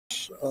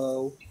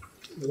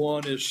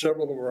One is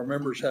several of our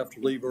members have to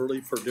leave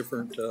early for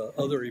different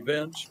other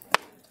events.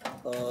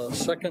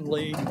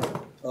 Secondly,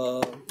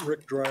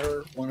 Rick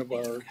Dreyer, one of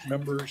our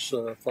members,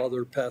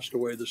 father passed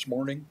away this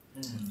morning.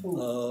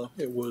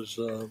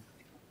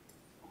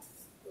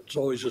 It's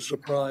always a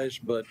surprise,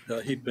 but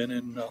he'd been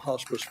in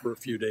hospice for a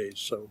few days.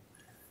 So,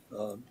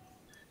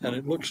 and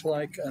it looks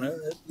like,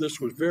 this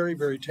was very,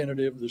 very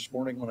tentative this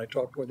morning when I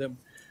talked with him,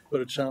 but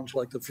it sounds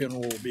like the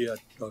funeral will be at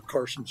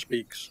Carson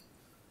Speaks.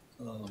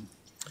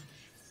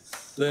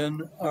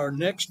 Then our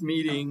next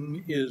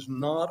meeting is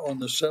not on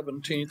the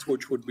 17th,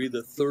 which would be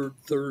the third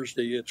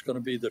Thursday. It's going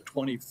to be the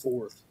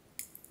 24th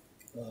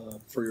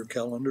for your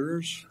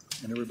calendars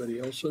and everybody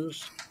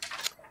else's.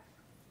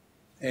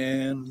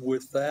 And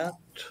with that,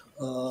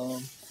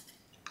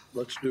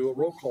 let's do a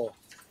roll call.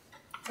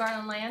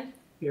 Garland Land.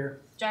 Here.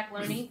 Jack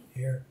Looney.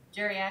 Here.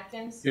 Jerry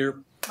Atkins.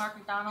 Here. Mark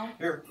McDonald.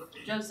 Here.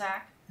 Joe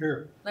Zack.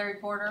 Here. Larry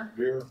Porter.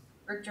 Here.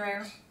 Rick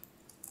Dreyer.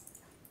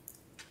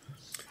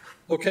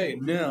 Okay,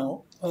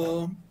 now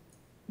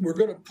we're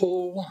going to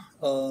pull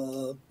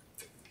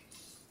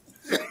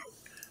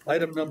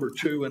item number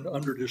 2 and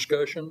under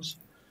discussions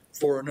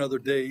for another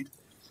date.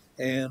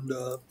 And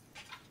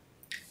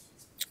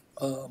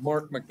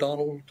Mark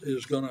McDonald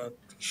is going to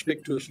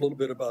speak to us a little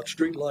bit about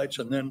streetlights,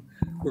 and then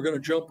we're going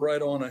to jump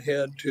right on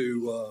ahead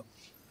to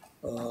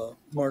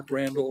Mark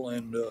Randall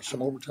and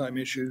some overtime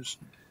issues,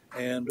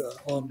 and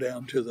on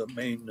down to the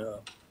main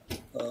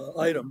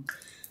item.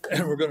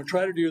 And we're going to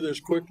try to do this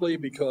quickly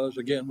because,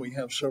 again, we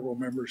have several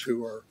members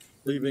who are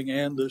leaving,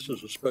 and this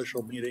is a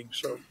special meeting,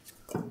 so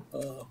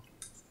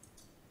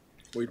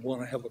we'd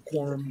want to have a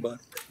quorum, but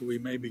we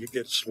maybe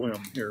get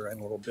slim here in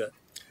a little bit.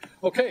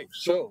 Okay,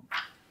 so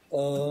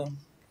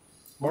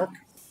Mark?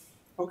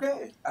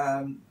 Okay.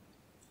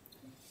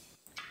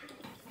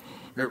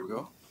 There we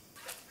go.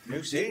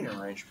 New seating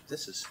arrangement.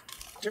 This is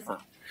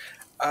different.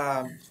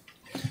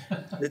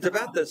 It's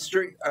about the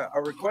street. I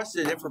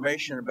requested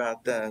information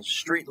about the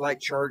street light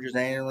charges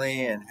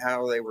annually and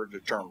how they were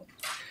determined.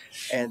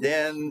 And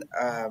then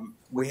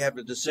we have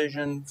a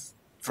decision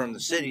from the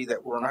city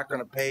that we're not going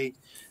to pay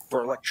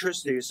for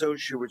electricity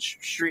associated with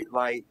street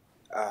light.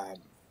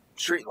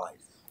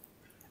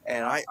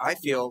 And I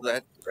feel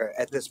that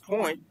at this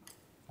point,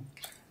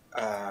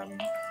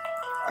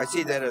 I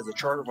see that as a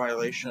charter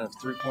violation of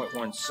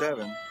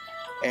 3.17,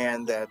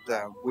 and that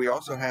we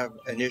also have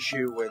an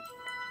issue with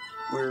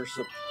we're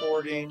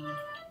supporting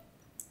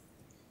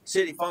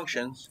city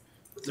functions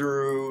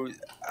through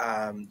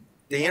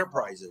the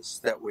enterprises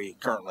that we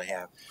currently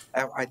have.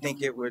 I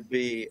think it would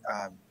be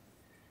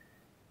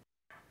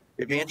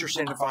it'd be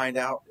interesting to find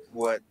out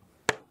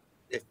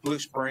if Blue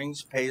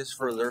Springs pays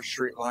for their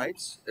street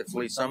lights, if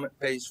Lee Summit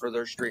pays for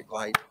their street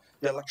light,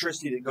 the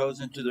electricity that goes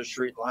into the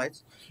street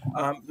lights,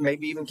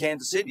 maybe even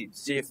Kansas City, to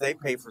see if they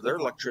pay for their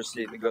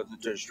electricity that goes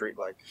into the street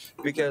light.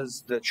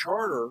 Because the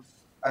charter,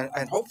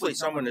 and hopefully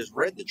someone has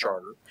read the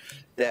charter,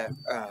 that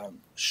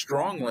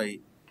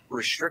strongly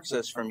restricts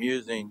us from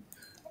using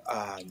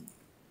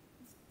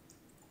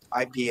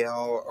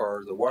IPL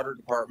or the water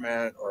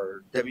department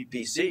or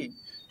WPC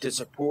to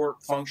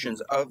support functions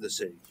of the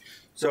city.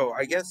 So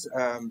I guess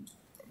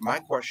my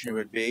question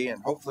would be,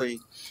 and hopefully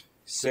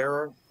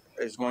Sarah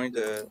is going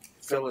to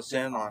fill us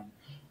in on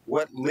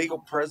what legal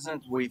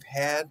precedent we've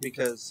had,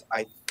 because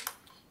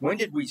when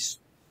did we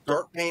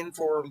start paying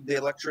for the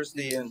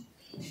electricity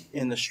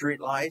in the street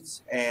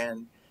lights?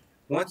 And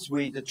once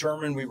we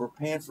determined we were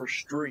paying for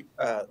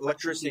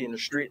electricity in the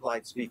street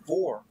lights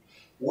before,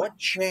 what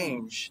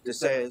changed to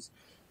say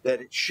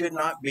that it should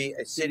not be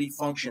a city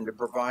function to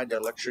provide the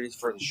electricity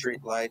for the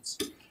street lights,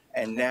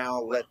 and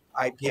now let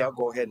IPL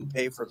go ahead and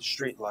pay for the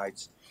street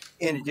lights,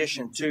 in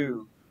addition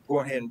to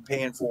going ahead and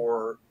paying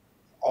for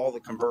all the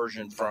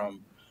conversion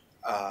from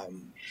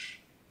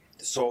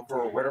the sulfur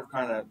or whatever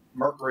kind of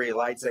mercury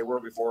lights they were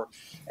before,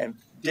 and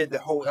did the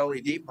whole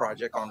LED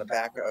project on the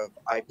back of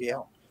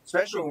IPL.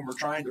 Especially when we're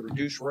trying to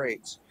reduce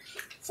rates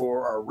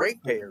for our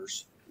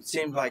ratepayers, it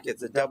seems like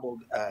it's a double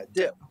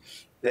dip.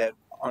 That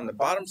on the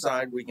bottom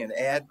side, we can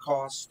add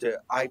costs to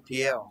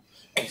IPL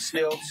and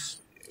still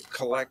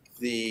collect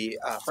the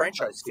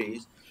franchise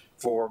fees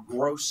for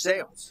gross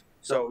sales.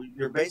 So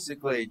you're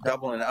basically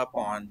doubling up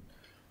on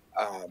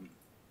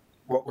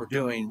what we're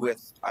doing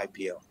with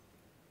IPL.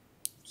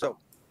 So,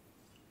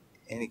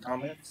 any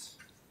comments?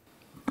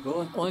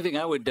 Well, the only thing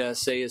I would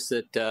say is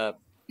that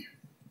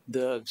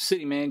the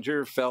city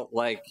manager felt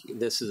like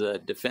this is a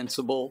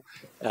defensible,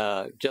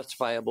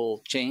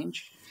 justifiable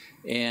change.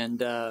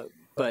 And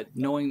but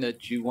knowing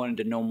that you wanted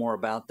to know more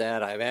about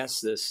that, I've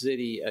asked the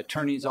city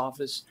attorney's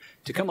office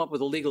to come up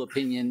with a legal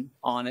opinion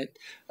on it.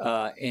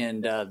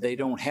 And they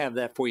don't have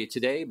that for you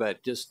today,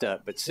 but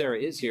but Sarah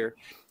is here.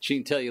 She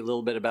can tell you a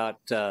little bit about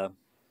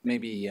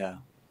maybe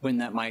when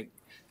that might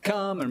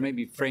come, or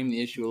maybe frame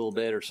the issue a little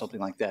bit or something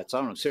like that. So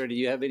I don't know, Sarah, do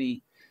you have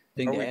anything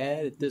to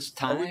add at this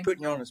time? Are we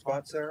putting you on the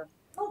spot, Sarah?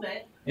 A little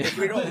bit. If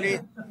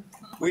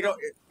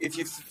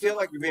you feel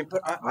like you're being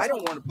put, I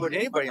don't want to put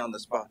anybody on the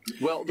spot.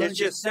 Well, it's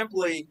just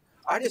simply,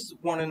 I just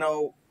want to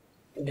know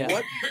Yeah.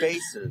 what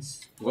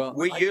basis Well,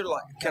 we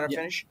utilize? Can I yeah.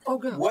 finish? Oh,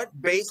 good.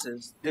 What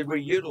basis did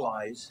we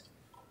utilize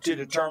to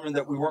determine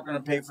that we weren't going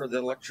to pay for the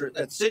electric?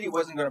 That city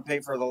wasn't going to pay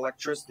for the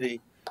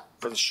electricity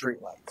for the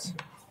streetlights,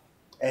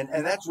 and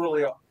that's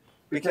really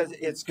because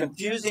it's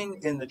confusing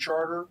in the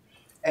charter,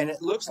 and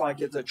it looks like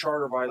it's a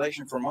charter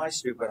violation for my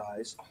stupid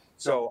eyes.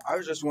 So I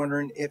was just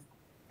wondering if,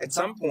 at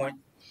some point,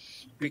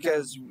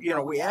 because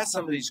we asked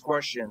some of these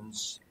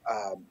questions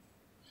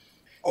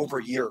over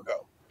a year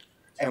ago,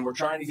 and we're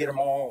trying to get them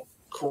all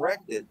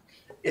corrected.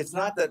 It's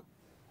not that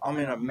I'm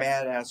in a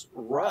mad ass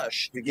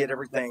rush to get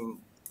everything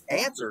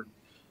answered,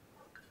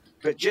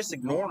 but just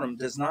ignoring them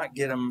does not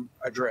get them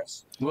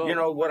addressed.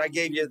 Well, What I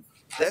gave you,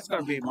 that's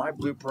going to be my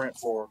blueprint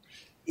for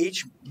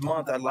each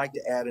month. I'd like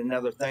to add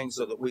another thing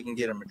so that we can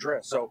get them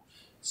addressed. So,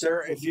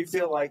 Sarah, if you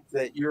feel like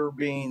that you're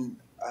being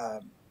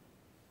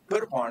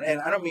put upon,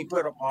 and I don't mean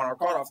put upon or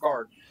caught off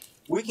guard,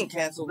 we can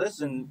cancel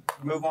this and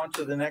move on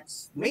to the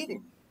next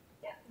meeting.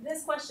 Yeah,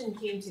 this question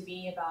came to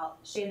me about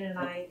Shannon and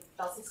I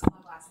about 6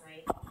 o'clock last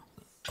night.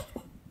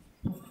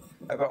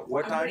 About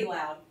what I'm time? pretty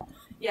loud.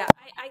 Yeah,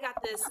 I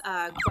got this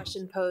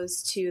question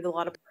posed to the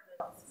law department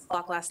about 6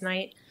 o'clock last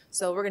night.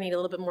 So we're gonna need a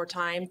little bit more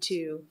time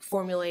to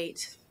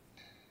formulate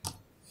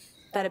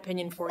that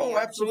opinion for you. Oh,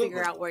 absolutely. To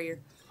figure out where you're.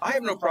 I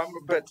have no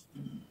problem, but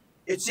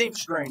it seems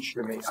strange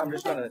to me. I'm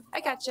just gonna, I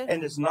gotcha.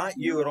 and it's not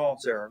you at all,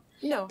 Sarah.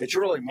 No. It's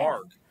really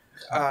Mark.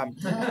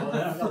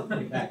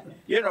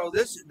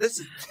 This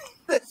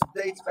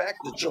dates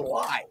back to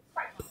July.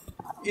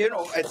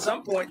 At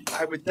some point,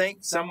 I would think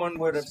someone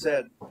would have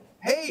said,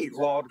 "Hey,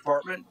 law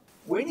department,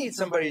 we need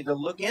somebody to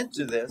look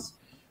into this,"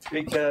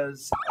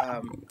 because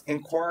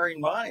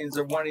inquiring minds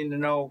are wanting to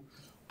know.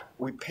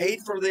 We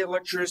paid for the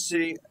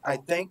electricity. I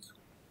think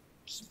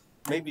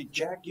maybe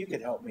Jack, you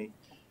could help me.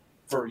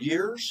 For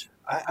years,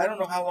 I don't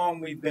know how long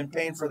we've been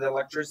paying for the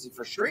electricity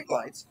for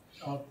streetlights,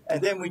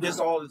 and then we just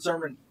all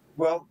determined.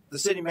 Well, the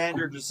city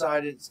manager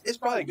decided it's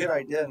probably a good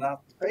idea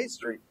not to pay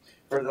street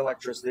for the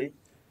electricity.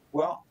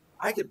 Well,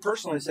 I could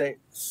personally say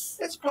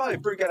it's probably a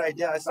pretty good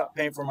idea I stopped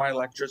paying for my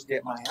electricity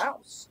at my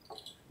house,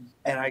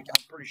 and I'm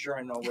pretty sure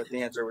I know what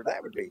the answer with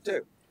that would be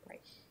too.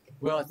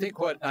 Well, I think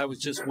what I was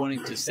just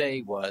wanting to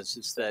say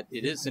is that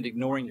it isn't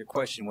ignoring your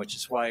question, which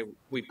is why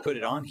we put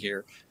it on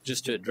here,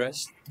 just to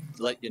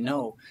let you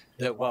know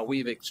that while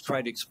we've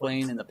tried to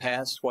explain in the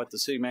past what the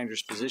city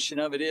manager's position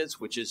of it is,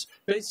 which is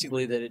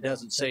basically that it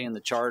doesn't say in the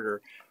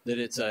charter that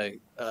it's a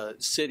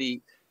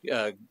city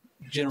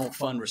general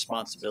fund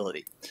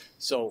responsibility.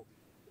 So,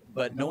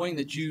 but knowing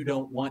that you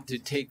don't want to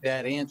take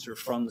that answer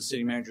from the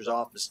city manager's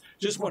office,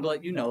 just want to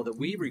let you know that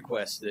we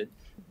requested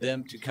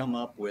them to come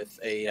up with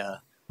a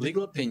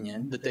legal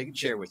opinion that they could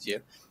share with you.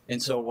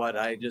 And so what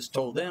I just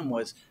told them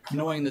was,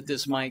 knowing that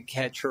this might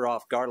catch her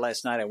off guard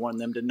last night, I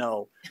wanted them to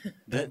know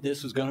that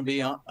this was going to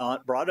be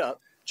brought up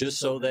just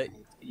so that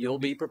you'll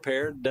be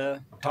prepared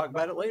to talk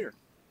about it later.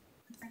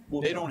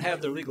 They don't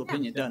have their legal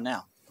opinion done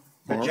now.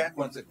 But Jack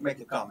wants to make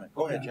a comment.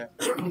 Go ahead, Jack.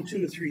 2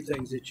 to 3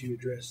 things that you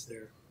addressed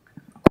there.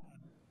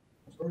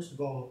 First of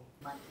all,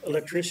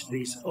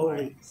 electricity is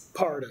only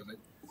part of it.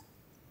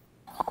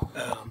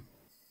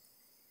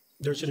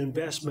 There's an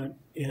investment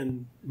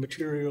in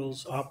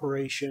materials,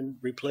 operation,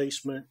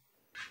 replacement,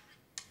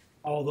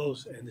 all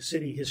those, and the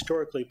city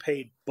historically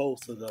paid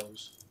both of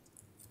those.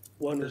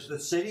 One Does is the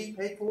city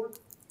pay for it?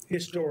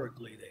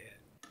 historically they had.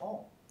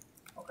 Oh,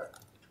 okay.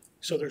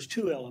 So there's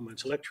 2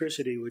 elements.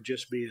 Electricity would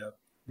just be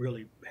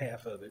really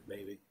half of it,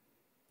 maybe.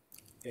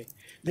 Okay.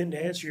 Then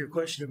to answer your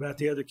question about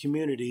the other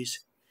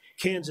communities,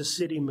 Kansas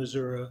City,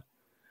 Missouri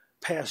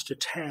passed a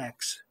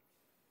tax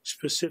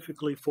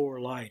specifically for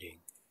lighting.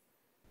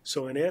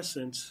 So in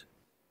essence,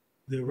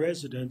 the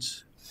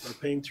residents are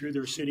paying through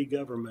their city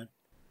government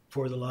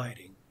for the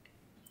lighting.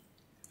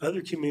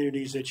 Other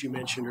communities that you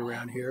mentioned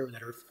around here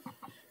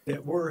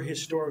that were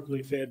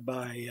historically fed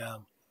by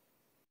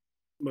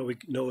what we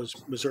know as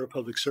Missouri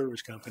Public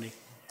Service Company,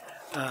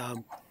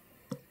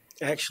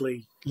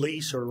 actually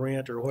lease or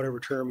rent or whatever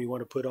term you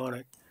want to put on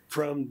it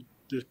from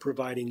the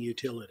providing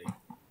utility.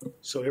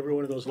 So every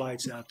one of those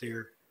lights out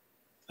there,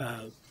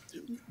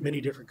 many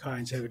different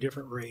kinds, have a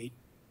different rate,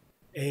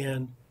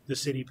 and the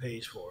city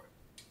pays for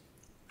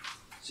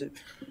it.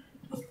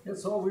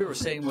 So all we were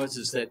saying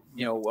is that,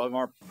 one of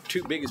our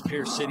 2 biggest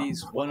peer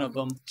cities, one of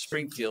them,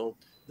 Springfield,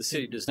 the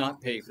city does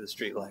not pay for the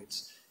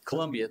streetlights.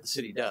 Columbia, the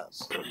city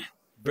does.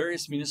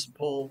 Various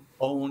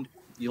municipal-owned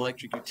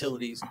electric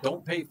utilities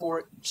don't pay for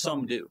it.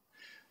 Some do.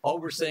 All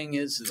we're saying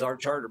is our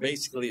charter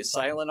basically is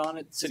silent on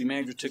it. The city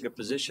manager took a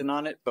position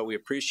on it, but we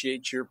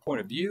appreciate your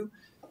point of view,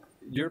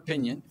 your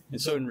opinion.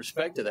 And so in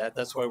respect to that,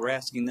 that's why we're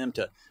asking them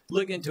to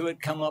look into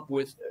it, come up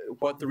with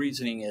what the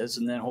reasoning is,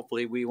 and then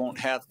hopefully we won't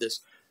have this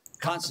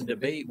constant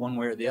debate one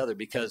way or the other,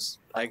 because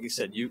like I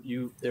said,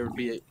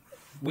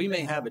 we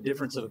may have a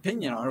difference of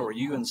opinion on it, or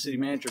you and the city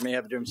manager may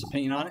have a difference of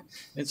opinion on it.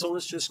 And so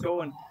let's just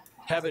go and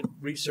have it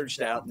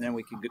researched out, and then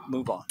we can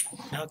move on.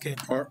 How can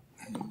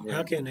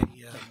a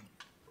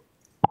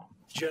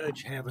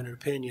judge have an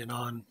opinion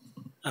on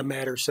a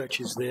matter such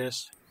as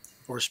this,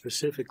 or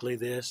specifically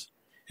this,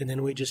 and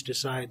then we just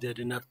decide that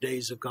enough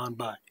days have gone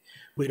by.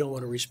 We don't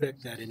want to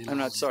respect that anymore. I'm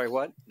not sorry,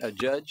 what? A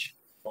judge?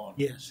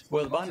 Yes.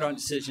 Well, the bond bond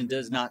decision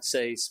does not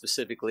say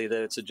specifically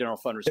that it's a general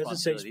fund It doesn't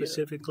say responsibility. either.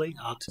 specifically,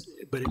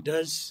 but it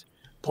does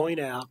point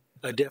out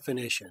a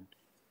definition.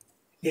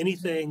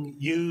 Anything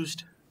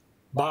used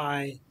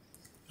by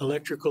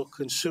electrical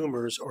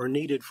consumers or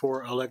needed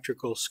for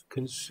electrical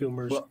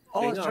consumers. Well,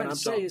 all I was Hang on, trying to I'm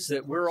say talking. is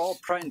that we're all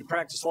trying to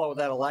practice law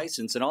without a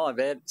license, and all I've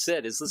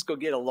said is let's go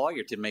get a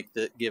lawyer to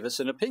give us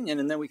an opinion,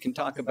 and then we can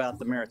talk about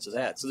the merits of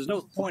that. So there's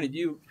no point in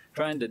you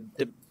trying to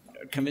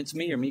convince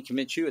me or me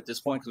convince you at this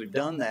point, because we've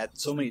done that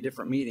so many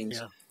different meetings.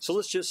 Yeah. So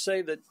let's just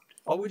say that,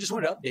 we just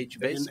want to update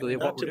you basically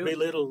And of not what we're to doing.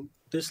 belittle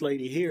this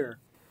lady here,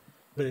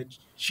 but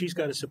she's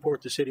got to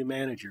support the city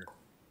manager.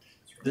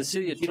 The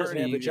city She doesn't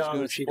have attorney a is job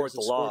going if to she support the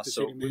doesn't law, support the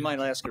so city we might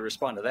ask her to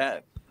respond to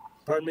that.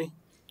 Pardon me?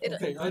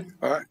 Okay, All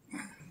right,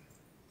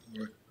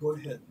 go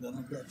ahead, then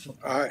I've got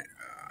something.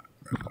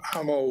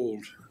 I'm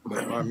old,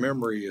 but my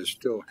memory is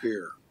still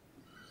here.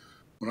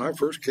 When I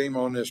first came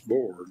on this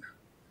board,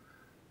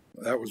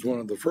 that was one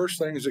of the first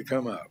things that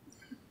come up,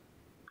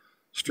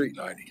 street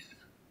lighting.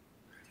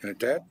 And at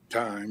that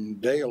time,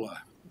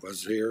 Dela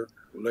was here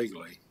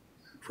legally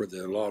for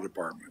the law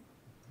department.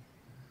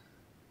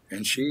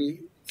 And she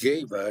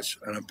gave us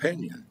an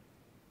opinion.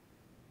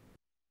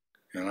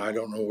 And I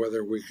don't know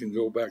whether we can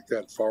go back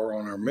that far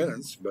on our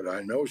minutes, but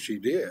I know she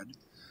did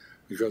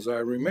because I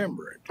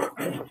remember it.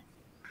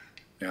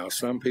 Now,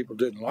 some people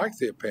didn't like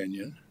the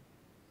opinion,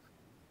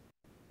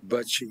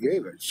 but she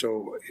gave it.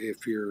 So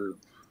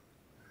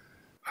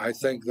I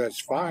think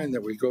that's fine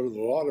that we go to the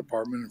law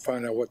department and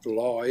find out what the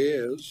law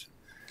is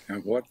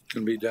and what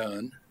can be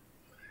done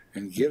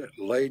and get it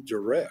laid to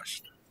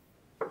rest.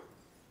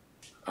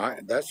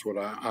 That's what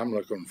I'm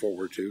looking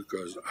forward to,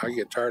 because I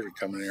get tired of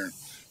coming here and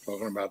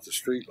talking about the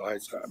street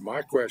lights.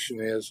 My question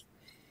is,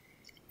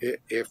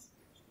 if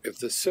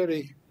the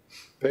city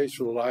pays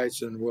for the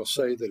lights and we'll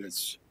say that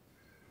it's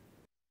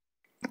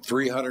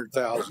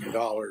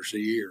 $300,000 a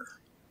year,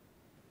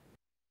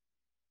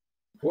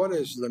 what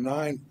is the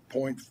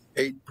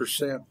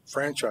 9.8%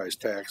 franchise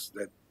tax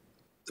that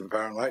the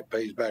Power and Light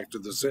pays back to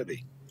the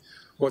city?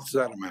 What's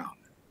that amount?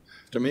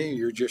 To me,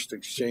 you're just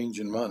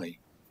exchanging money.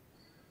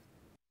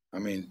 I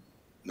mean,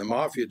 the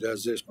mafia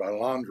does this by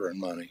laundering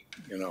money,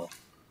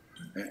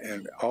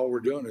 and all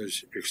we're doing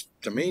is,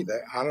 to me,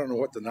 that I don't know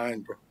what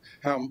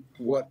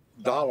what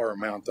dollar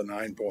amount the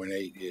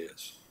 9.8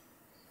 is,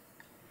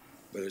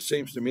 but it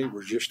seems to me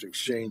we're just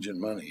exchanging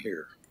money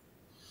here.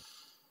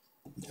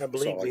 I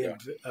believe all I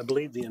got. I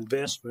believe the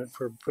investment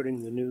for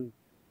putting the new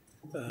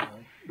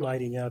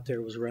lighting out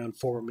there was around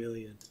 $4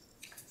 million.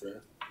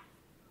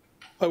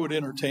 I would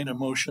entertain a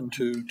motion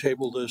to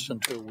table this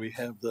until we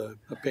have the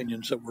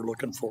opinions that we're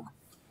looking for.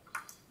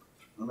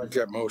 I'll make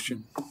that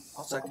motion.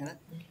 I'll second it.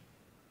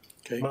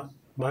 Okay,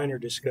 Minor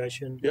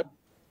discussion. Yep.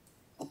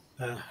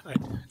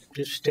 I'm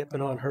just stepping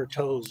on her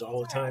toes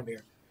all the time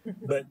here,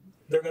 but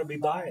they're going to be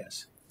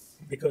biased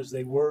because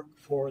they work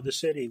for the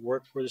city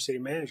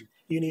manager.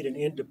 You need an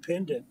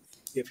independent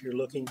if you're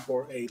looking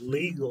for a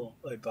legal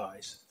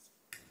advice.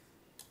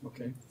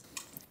 okay.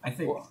 I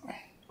think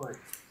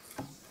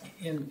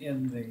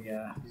in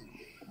the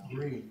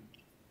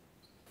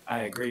I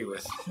agree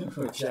with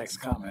Jack's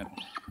comment,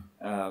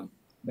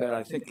 but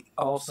I think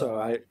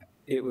also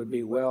it would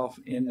be well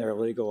in their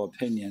legal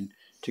opinion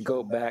to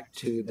go back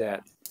to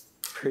that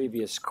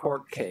previous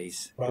court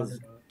case.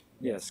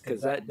 Yes,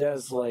 because that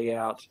does lay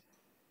out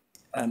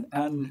an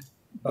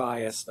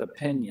unbiased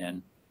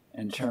opinion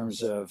in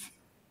terms of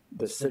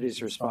the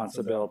city's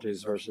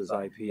responsibilities versus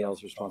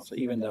IPL's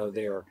responsibility, even though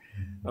they're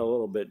a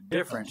little bit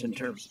different in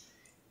terms.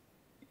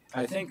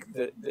 I think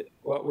that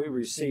what we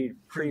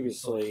received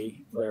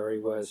previously,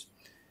 Larry, was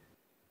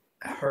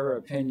her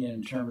opinion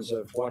in terms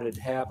of what had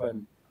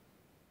happened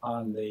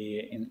on the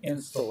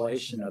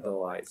installation of the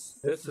lights.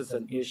 This is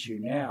an issue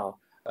now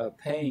of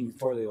paying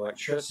for the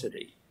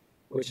electricity,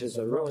 which is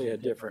really a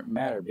different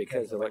matter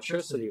because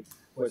electricity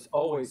was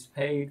always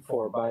paid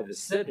for by the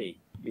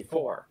city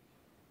before.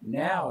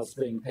 Now it's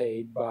being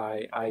paid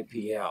by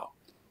IPL.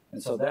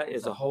 And so that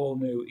is a whole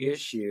new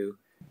issue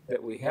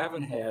that we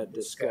haven't had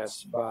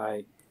discussed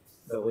by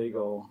the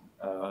legal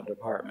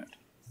department.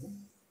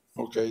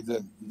 Okay,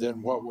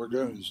 then what we're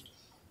doing is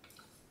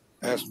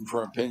asking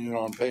for opinion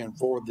on paying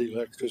for the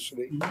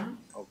electricity? Mm-hmm.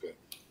 Okay.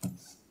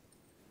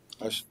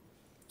 I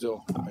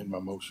still made my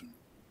motion.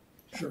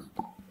 Sure.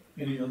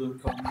 Any other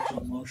comments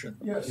on the motion?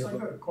 Yes, I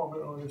got a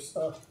comment on this.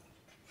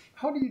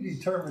 How do you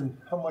determine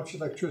how much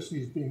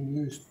electricity is being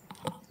used?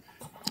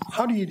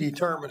 How do you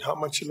determine how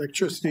much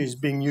electricity is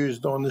being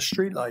used on the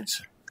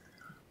streetlights?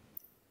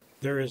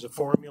 There is a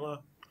formula.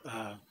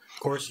 Of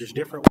course, there's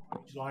different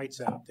lights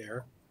out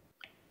there.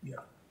 Yeah.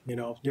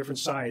 Different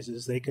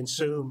sizes. They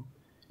consume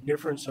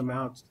different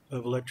amounts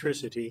of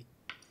electricity.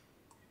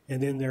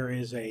 And then there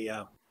is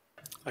a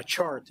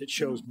chart that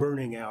shows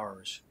burning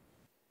hours.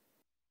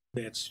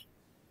 That's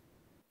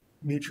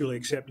mutually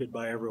accepted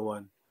by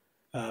everyone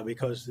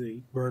because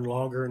they burn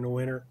longer in the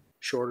winter,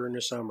 shorter in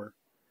the summer.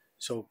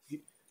 So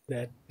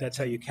That's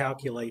how you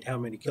calculate how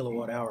many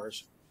kilowatt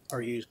hours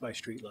are used by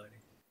street lighting.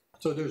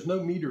 So there's no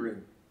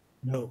metering?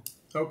 No.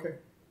 Okay.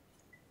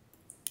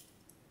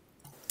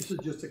 This is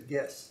just a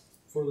guess.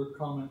 Further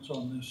comments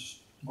on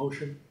this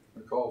motion?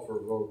 I call for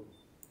a vote.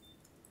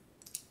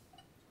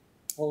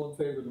 All in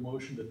favor of the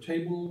motion to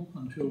table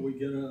until we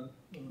get an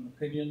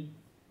opinion,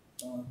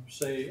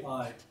 say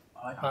aye.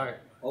 Aye.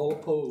 All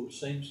opposed,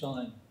 same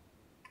sign.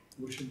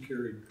 Motion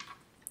carried.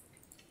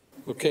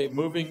 Okay,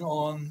 moving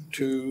on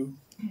to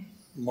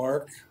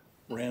Mark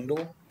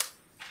Randall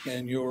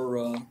and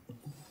your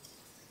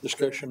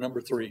discussion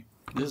number 3.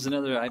 This is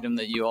another item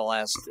that you all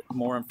asked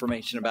more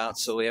information about,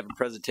 so we have a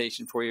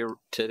presentation for you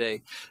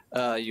today.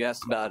 You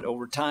asked about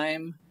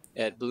overtime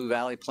at Blue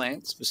Valley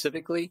plant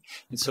specifically,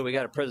 and so we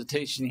got a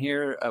presentation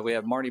here. We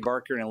have Marty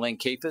Barker and Elaine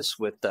Kafis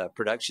with the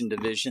production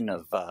division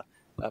of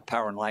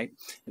Power and Light,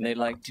 and they'd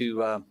like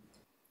to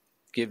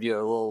give you a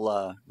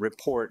little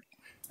report.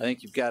 I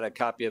think you've got a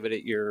copy of it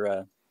at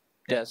your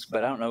desk,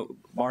 but I don't know,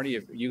 Marty,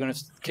 are you going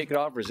to kick it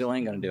off, or is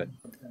Elaine going to do it?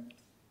 Okay.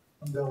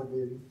 I'm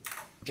delegating.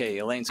 Okay,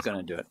 Elaine's going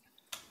to do it.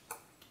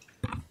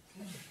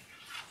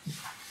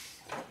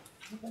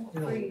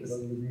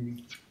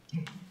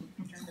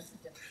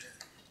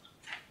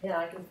 Yeah,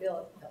 I can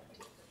feel it.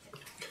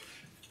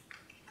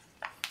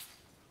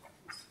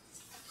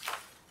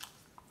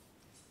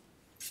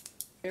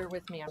 Bear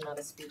with me, I'm not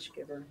a speech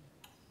giver.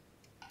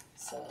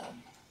 So,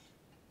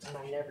 and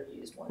I've never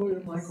used one. Pull your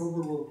mic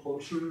over a little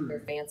closer. They're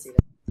fancy.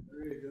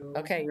 There you go.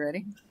 Okay, you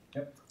ready?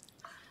 Yep.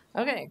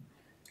 Okay.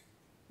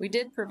 We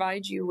did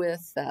provide you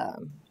with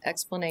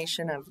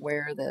explanation of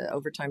where the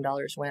overtime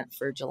dollars went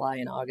for July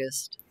and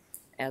August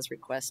as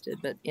requested,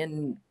 but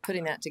in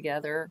putting that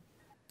together,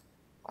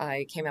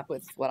 I came up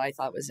with what I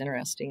thought was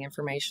interesting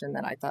information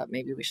that I thought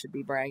maybe we should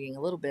be bragging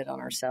a little bit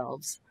on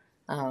ourselves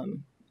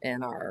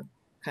and our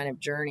kind of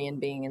journey in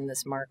being in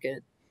this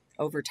market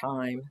over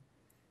time,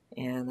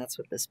 and that's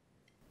what this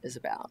is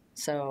about.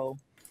 So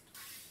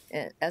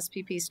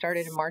SPP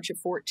started in March of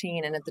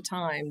 14, and at the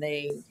time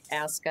they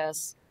asked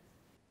us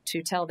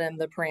to tell them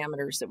the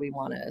parameters that we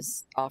want to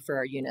offer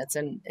our units,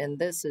 and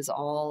this is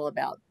all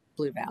about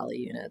Blue Valley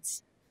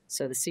units.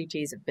 So the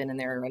CTs have been in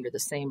there under the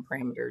same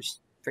parameters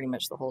pretty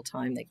much the whole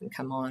time. They can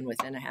come on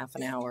within a half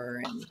an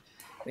hour, and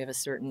we have a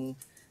certain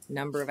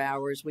number of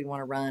hours we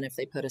want to run if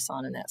they put us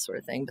on and that sort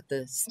of thing. But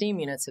the steam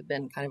units have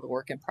been kind of a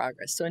work in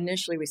progress. So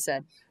initially we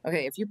said,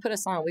 okay, if you put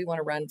us on, we want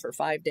to run for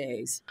 5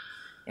 days,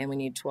 and we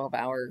need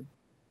 12-hour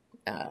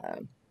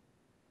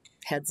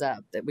heads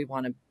up that we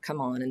want to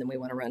come on, and then we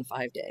want to run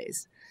 5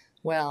 days.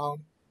 Well,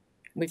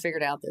 we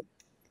figured out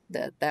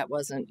that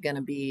wasn't going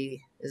to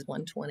be, is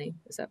 120,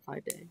 is that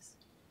 5 days?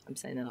 I'm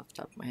saying that off the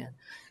top of my head.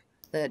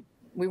 That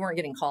we weren't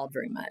getting called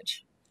very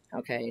much.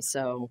 Okay,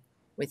 so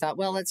we thought,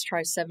 well, let's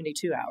try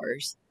 72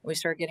 hours. We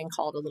started getting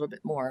called a little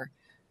bit more,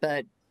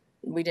 but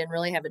we didn't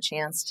really have a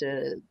chance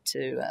to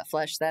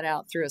flesh that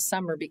out through a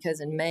summer, because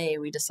in May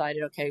we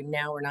decided, okay,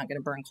 now we're not going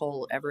to burn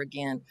coal ever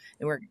again,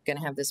 and we're going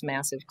to have this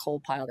massive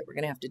coal pile that we're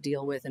going to have to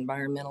deal with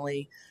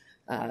environmentally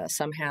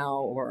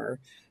somehow, or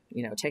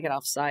take it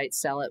off site,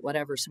 sell it,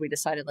 whatever. So we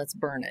decided let's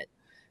burn it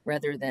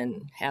rather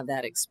than have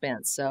that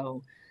expense.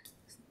 So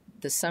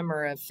the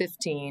summer of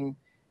 15,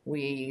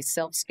 we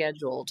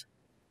self-scheduled,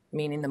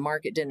 meaning the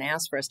market didn't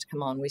ask for us to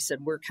come on. We said,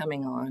 we're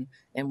coming on,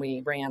 and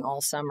we ran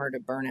all summer to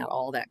burn out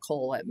all that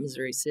coal at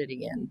Missouri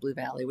City and Blue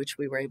Valley, which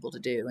we were able to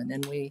do. And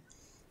then we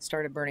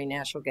started burning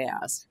natural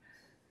gas.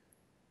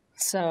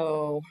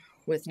 So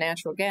with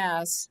natural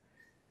gas,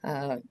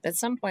 at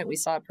some point we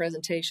saw a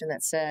presentation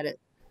that said it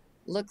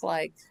looked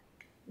like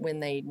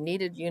when they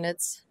needed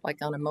units, like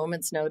on a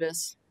moment's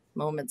notice,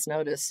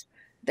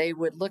 they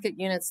would look at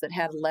units that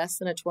had less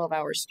than a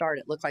 12-hour start.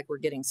 It looked like we're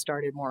getting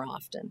started more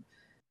often.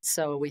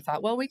 So we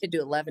thought, well, we could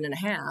do 11 and a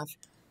half,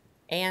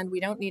 and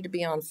we don't need to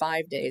be on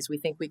 5 days. We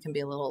think we can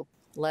be a little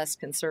less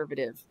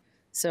conservative.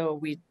 So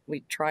we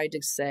tried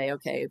to say,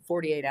 okay,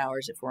 48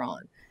 hours if we're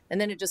on.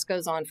 And then it just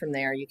goes on from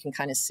there. You can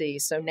kind of see.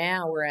 So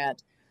now we're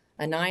at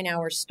a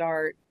 9-hour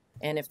start,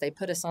 and if they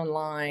put us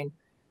online,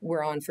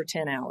 we're on for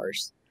 10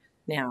 hours.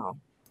 Now,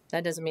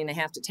 that doesn't mean they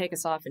have to take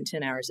us off in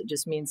 10 hours. It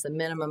just means the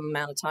minimum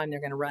amount of time they're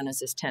going to run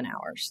us is 10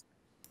 hours.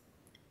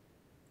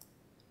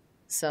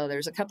 So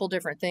there's a couple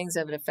different things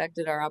that have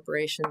affected our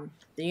operation.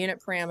 The unit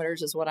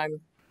parameters is what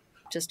I'm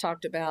just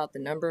talked about. The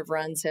number of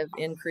runs have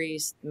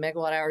increased. The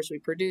megawatt hours we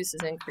produce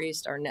has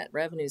increased. Our net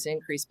revenues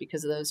increased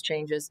because of those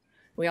changes.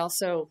 We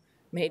also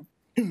made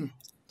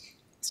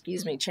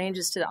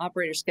changes to the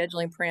operator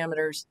scheduling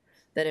parameters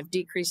that have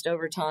decreased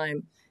over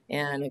time.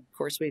 And of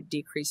course, we've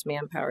decreased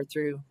manpower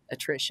through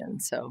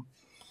attrition. So,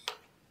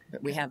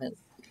 but we haven't.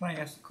 Can I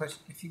ask a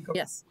question? If you go,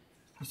 yes.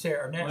 You say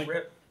our net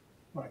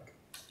Mike.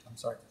 I'm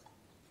sorry.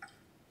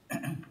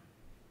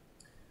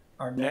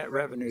 Our net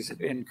revenues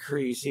have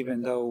increased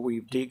even though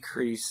we've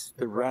decreased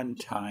the run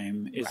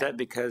time. Is that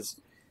because?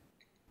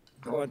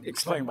 Well,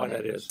 explain what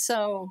that is.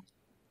 So,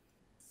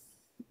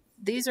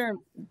 this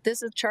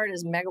chart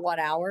is megawatt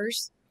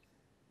hours,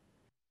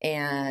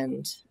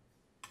 and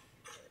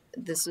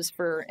this is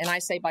for, and I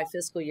say by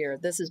fiscal year,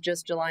 this is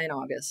just July and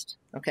August,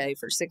 okay,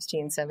 for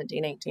 16,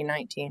 17, 18,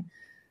 19.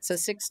 So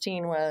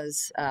 16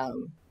 was,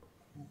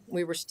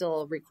 we were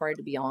still required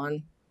to be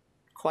on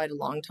quite a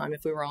long time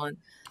if we were on,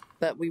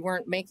 but we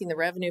weren't making the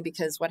revenue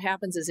because what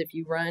happens is if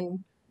you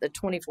run the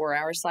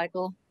 24-hour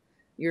cycle,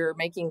 you're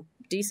making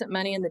decent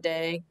money in the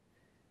day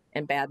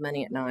and bad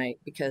money at night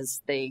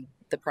because the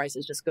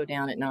prices just go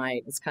down at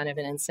night. It's kind of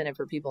an incentive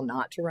for people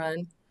not to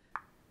run,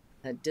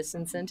 a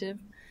disincentive.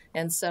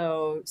 And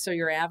so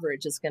your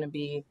average is going to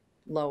be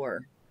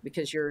lower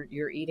because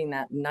you're eating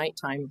that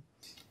nighttime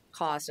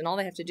cost, and all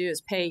they have to do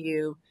is pay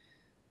you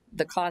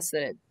the cost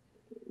that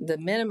the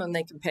minimum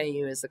they can pay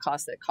you is the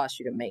cost that it costs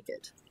you to make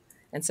it.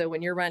 And so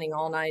when you're running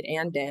all night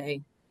and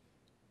day,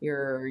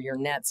 your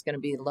net's going to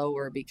be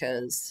lower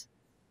because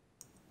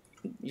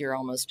you're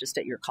almost just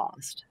at your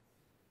cost.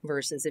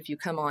 Versus if you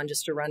come on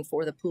just to run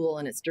for the pool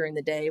and it's during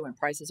the day when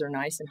prices are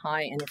nice and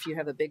high, and if you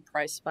have a big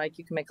price spike,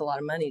 you can make a lot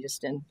of money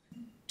just in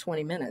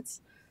 20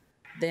 minutes.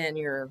 Then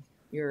you're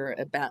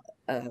about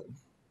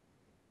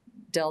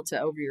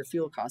delta over your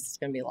fuel cost is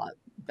going to be a lot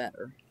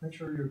better. Make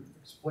sure you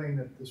explain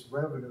that this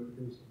revenue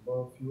is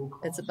above fuel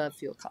cost. It's above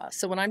fuel cost.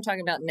 So when I'm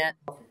talking about net,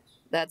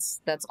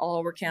 that's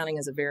all we're counting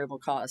as a variable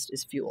cost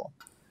is fuel.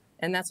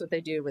 And that's what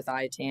they do with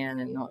ITAN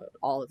and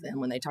all of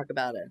them when they talk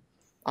about it.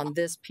 On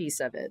this piece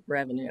of it,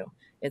 revenue,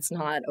 it's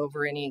not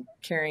over any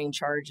carrying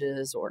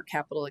charges or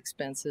capital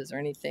expenses or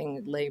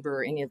anything, labor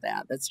or any of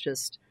that. That's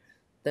just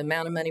the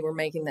amount of money we're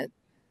making that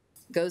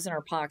goes in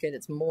our pocket.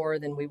 It's more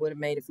than we would have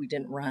made if we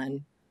didn't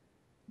run,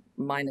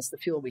 minus the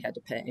fuel we had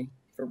to pay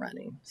for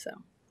running.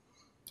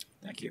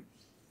 Thank you.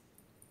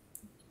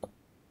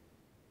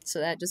 So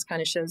that just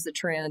kind of shows the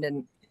trend,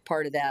 and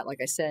part of that, like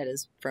I said,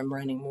 is from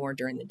running more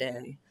during the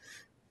day.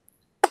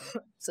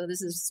 So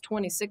this is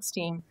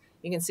 2016.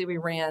 You can see we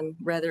ran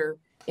rather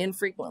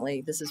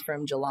infrequently. This is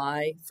from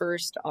July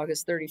 1st to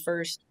August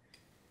 31st.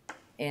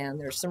 And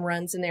there's some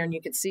runs in there, and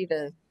you can see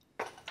the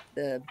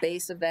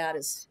base of that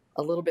is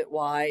a little bit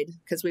wide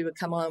because we would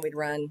come on, we'd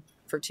run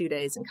for 2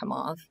 days and come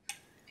off.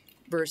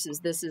 Versus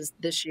this is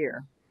this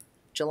year,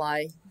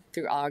 July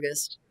through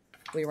August,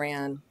 we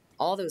ran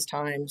all those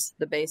times.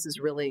 The base is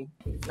really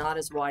not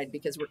as wide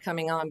because we're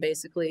coming on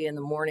basically in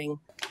the morning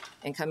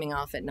and coming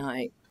off at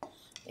night.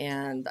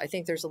 And I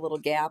think there's a little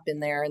gap in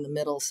there in the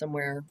middle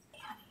somewhere.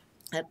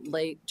 At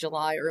late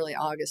July, early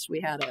August,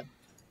 we had a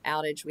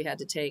outage we had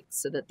to take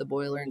so that the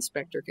boiler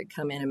inspector could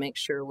come in and make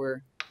sure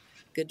we're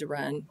good to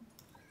run.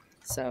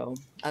 So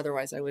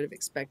otherwise I would have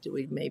expected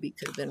we maybe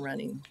could have been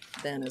running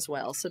then as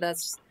well. So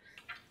that's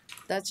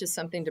just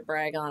something to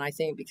brag on, I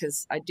think,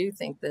 because I do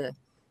think the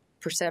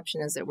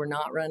perception is that we're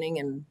not running,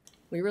 and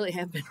we really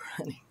have been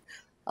running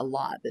a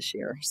lot this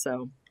year.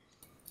 So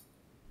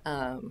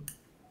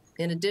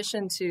in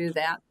addition to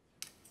that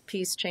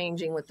piece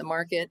changing with the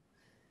market,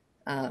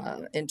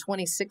 in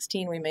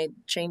 2016, we made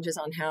changes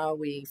on how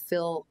we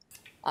fill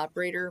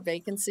operator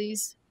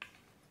vacancies.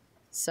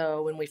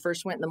 So when we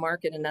first went in the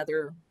market,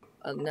 another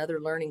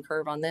learning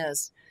curve on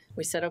this,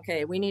 we said,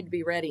 okay, we need to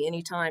be ready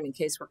anytime in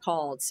case we're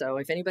called. So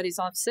if anybody's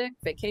off sick,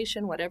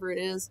 vacation, whatever it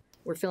is,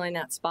 we're filling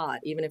that spot,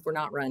 even if we're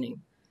not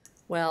running.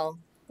 Well,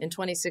 in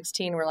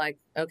 2016, we're like,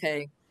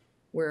 okay,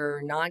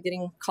 we're not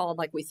getting called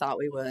like we thought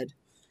we would.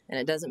 And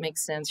it doesn't make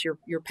sense.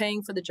 You're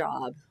paying for the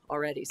job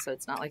already. So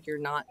it's not like you're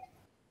not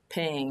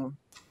paying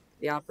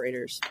the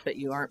operators, but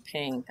you aren't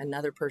paying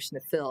another person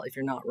to fill if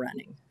you're not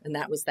running. And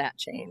that was that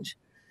change.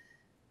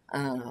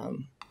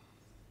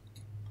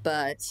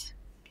 But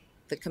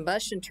the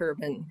combustion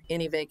turbine,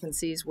 any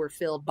vacancies were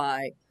filled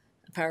by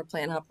power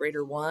plant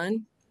operator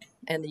 1.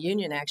 And the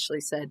union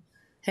actually said,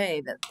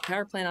 hey, the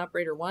power plant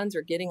operator 1s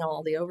are getting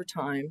all the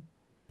overtime.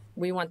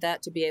 We want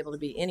that to be able to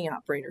be any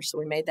operator. So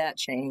we made that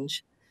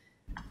change.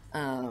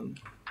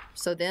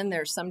 So then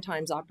there's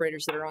sometimes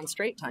operators that are on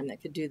straight time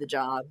that could do the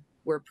job,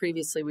 where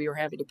previously we were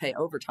having to pay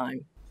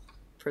overtime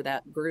for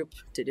that group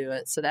to do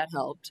it. So that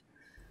helped.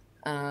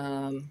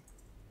 And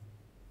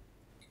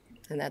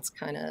that's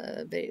kind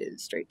of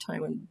straight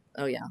time. And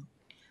oh yeah.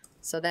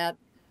 So that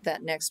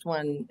next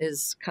one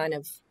is kind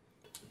of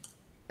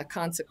a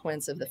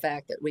consequence of the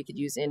fact that we could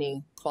use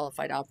any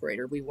qualified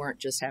operator. We weren't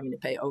just having to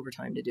pay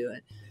overtime to do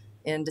it.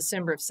 In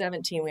December of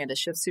 17, we had a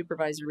shift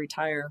supervisor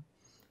retire,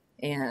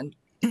 and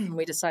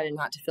we decided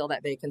not to fill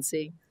that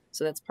vacancy.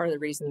 So that's part of the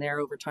reason their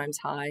overtime's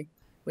high.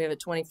 We have a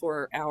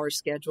 24-hour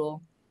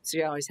schedule. So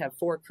you always have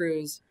 4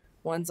 crews.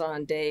 One's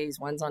on days,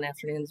 one's on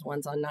afternoons,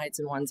 one's on nights,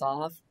 and one's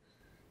off.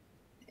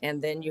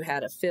 And then you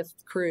had a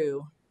 5th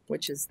crew,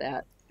 which is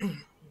that,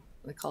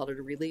 they called it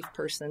a relief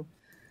person.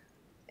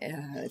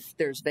 If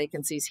there's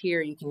vacancies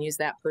here, you can use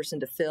that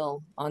person to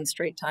fill on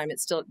straight time. It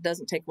still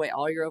doesn't take away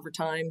all your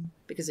overtime,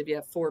 because if you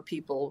have 4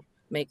 people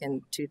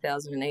making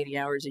 2,080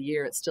 hours a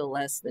year, it's still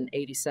less than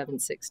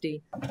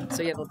 8,760.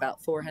 So you have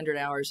about 400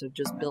 hours of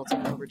just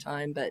built-in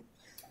overtime. But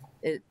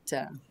it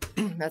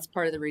that's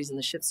part of the reason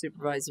the shift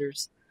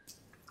supervisors'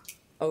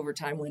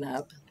 overtime went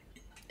up.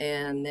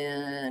 And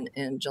then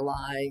in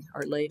July,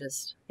 our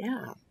latest,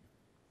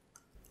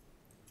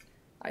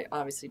 I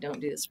obviously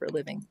don't do this for a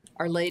living.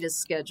 Our latest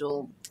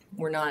schedule,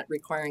 we're not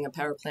requiring a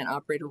power plant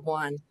operator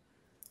 1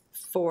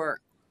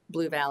 for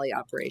Blue Valley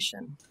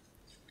operation,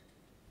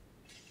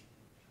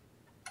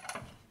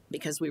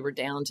 because we were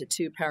down to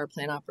 2 power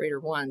plant operator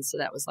 1, so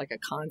that was like a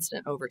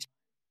constant overtime.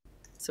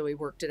 So we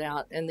worked it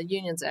out, and the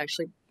unions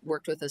actually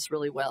worked with us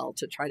really well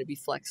to try to be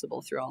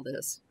flexible through all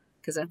this,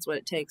 because that's what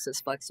it takes,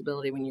 is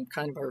flexibility when you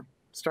kind of are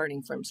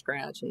starting from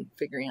scratch and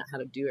figuring out how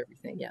to do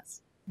everything.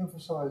 Yes.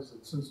 Emphasize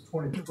that since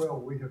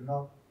 2012, we have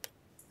not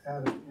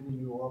added any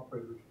new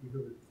operators. We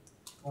have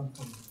gone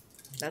from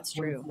That's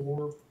true.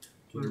 24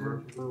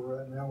 to where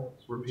we're at now.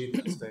 Repeat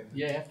that statement.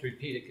 Yeah, you have to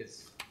repeat it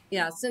because.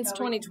 Yeah, since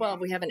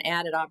 2012, we haven't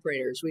added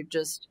operators. We've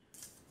just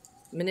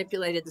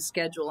manipulated the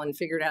schedule and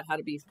figured out how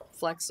to be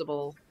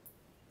flexible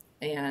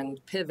and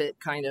pivot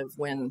kind of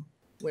when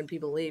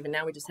people leave. And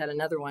now we just had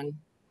another one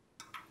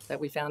that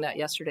we found out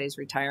yesterday is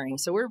retiring.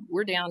 So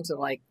we're down to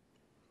like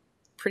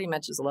pretty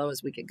much as low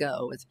as we could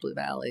go with Blue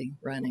Valley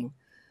running.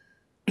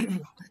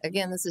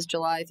 Again, this is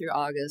July through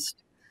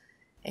August,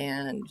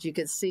 and you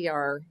could see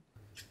our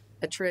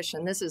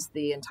attrition. This is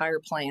the entire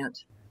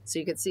plant. So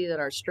you could see that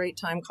our straight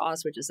time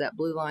costs, which is that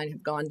blue line,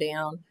 have gone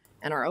down,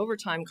 and our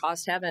overtime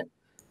costs haven't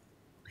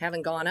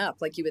gone up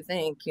like you would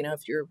think. You know,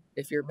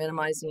 if you're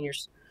minimizing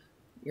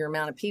your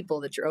amount of people,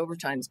 that your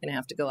overtime is going to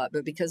have to go up.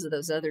 But because of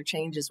those other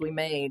changes we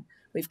made,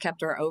 we've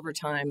kept our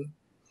overtime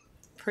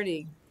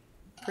pretty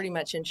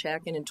much in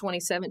check. And in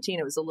 2017,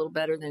 it was a little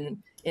better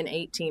than in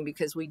 18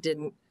 because we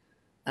didn't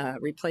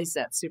replace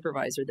that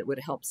supervisor that would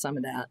have helped some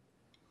of that.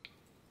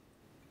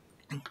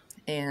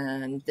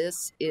 And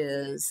this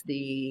is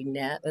the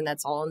net, and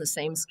that's all on the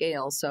same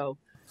scale. So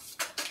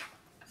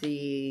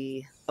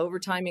the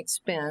overtime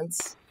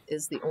expense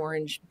is the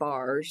orange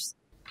bars,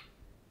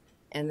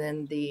 and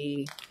then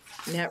the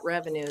net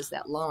revenue is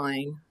that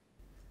line.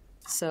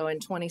 So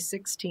in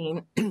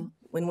 2016,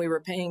 when we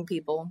were paying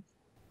people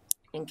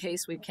in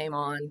case we came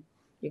on,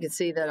 you could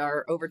see that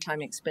our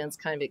overtime expense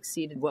kind of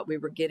exceeded what we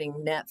were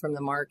getting net from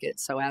the market,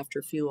 so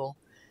after fuel.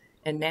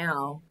 And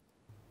now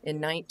in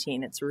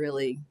 19, it's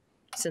really,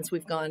 since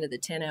we've gone to the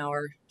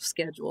 10-hour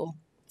schedule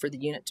for the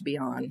unit to be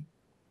on,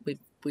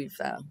 we've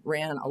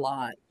ran a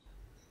lot,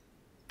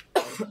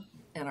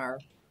 and our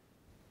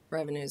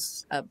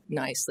revenue's up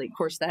nicely. Of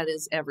course, that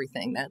is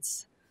everything.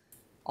 That's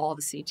all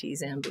the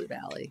CTs and Blue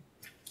Valley.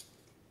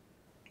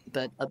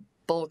 But a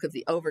bulk of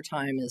the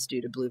overtime is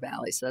due to Blue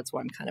Valley, so that's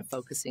why I'm kind of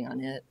focusing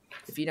on it.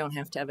 If you don't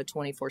have to have a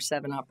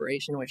 24/7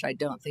 operation, which I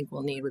don't think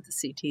we'll need with the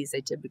CTs,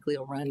 they typically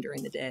will run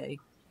during the day,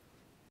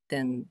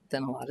 then a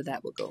lot of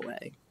that will go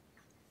away.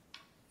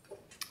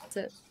 That's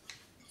it.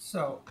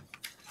 So,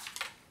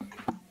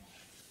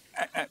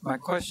 my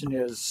question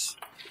is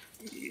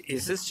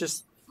this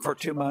just for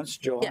 2 months,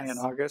 July Yes. and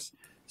August?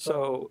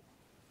 So,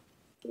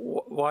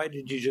 why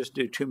did you just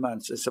do 2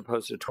 months as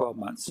opposed to 12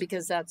 months?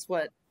 Because that's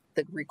what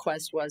the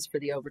request was for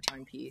the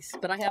overtime piece.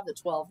 But I have the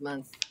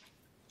 12-month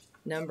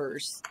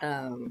numbers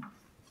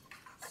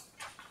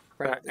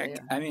right there.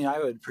 I mean, I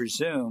would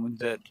presume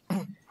that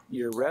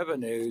your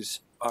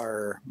revenues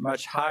are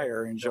much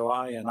higher in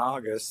July and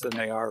August than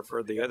they are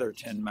for the other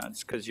 10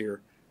 months because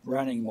you're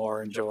running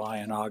more in July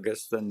and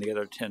August than the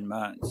other 10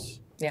 months.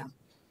 Yeah.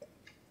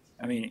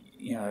 I mean,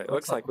 you know, it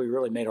looks like we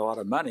really made a lot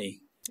of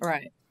money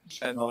Right.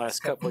 in the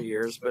last couple of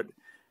years, but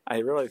I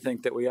really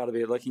think that we ought to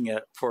be looking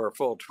at for a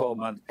full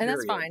 12-month period. And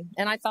that's fine.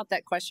 And I thought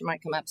that question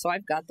might come up, so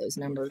I've got those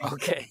numbers.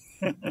 Okay.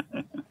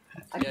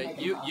 Yeah,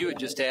 you had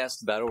just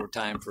asked about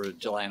overtime for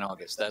July and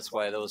August. That's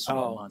why those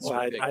 12 months well, were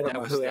I picked. don't That know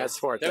was who the- asked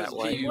for it that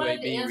was way. the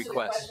PUAB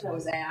request. that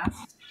was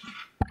asked.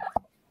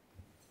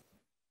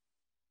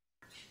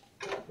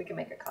 We can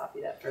make a copy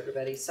of that for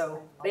everybody.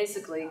 So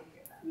basically,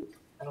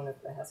 I don't know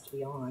if that has to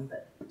be on,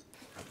 but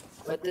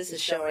what this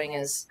is showing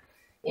is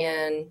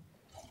in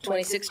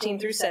 2016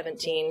 through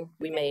 17,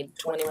 we made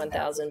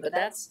 $21,000, but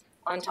that's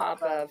on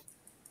top of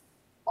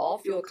all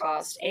fuel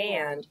costs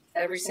and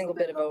every single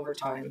bit of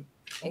overtime,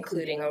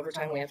 including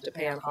overtime we have to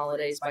pay on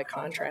holidays by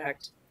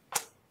contract,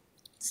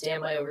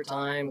 standby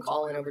overtime,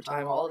 call-in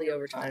overtime, all the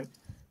overtime.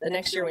 The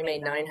next year we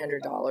made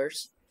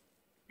 $900.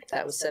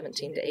 That was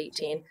 17 to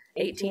 18.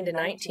 18 to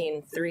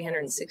 19,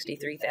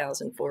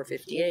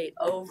 $363,458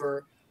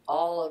 over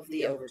all of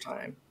the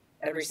overtime,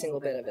 every single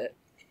bit of it.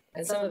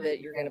 And some of it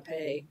you're going to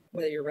pay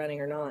whether you're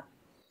running or not.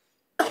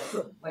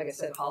 Like I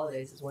said,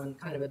 holidays is one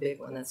kind of a big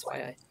one. That's why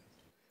I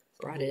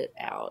brought it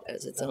out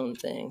as its own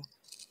thing.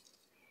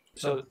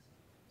 So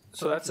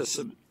that's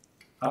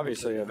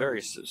obviously a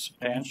very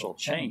substantial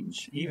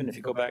change, even if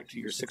you go back to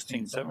your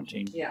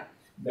 16-17 Yeah.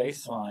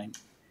 baseline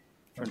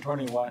from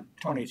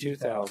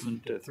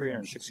 22,000 to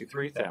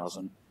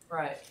 363,000.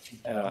 Right.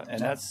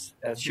 And that's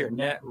your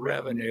net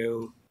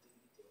revenue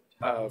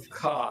of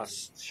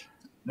cost,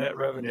 net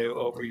revenue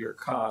over your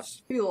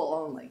cost. Fuel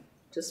only,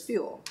 just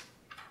fuel.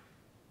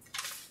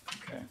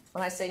 Okay.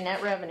 When I say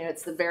net revenue,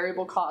 it's the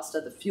variable cost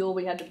of the fuel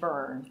we had to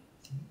burn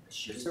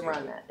to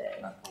run that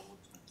day.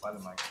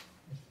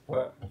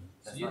 What?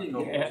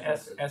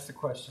 Ask the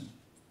question.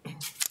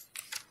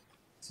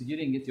 So you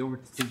didn't get the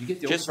did you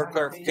get the Just for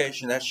overtime?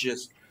 clarification, that's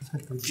just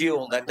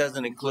fuel. That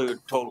doesn't include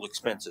total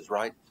expenses,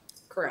 right?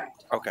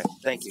 Correct. Okay,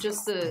 thank you.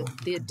 It's just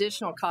the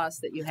additional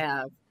cost that you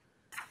have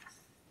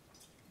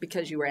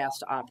because you were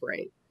asked to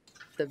operate.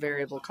 The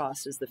variable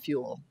cost is the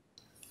fuel.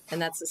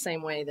 And that's the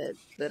same way that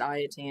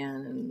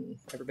IATAN and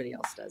everybody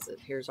else does it.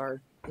 Here's our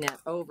net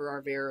over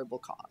our variable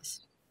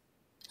cost.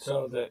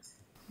 So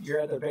your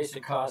other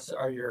basic costs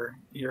are your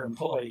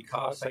employee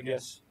costs, I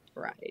guess.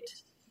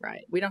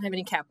 Right. We don't have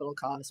any capital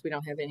costs. We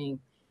don't have any,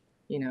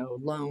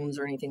 loans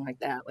or anything like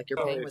that, like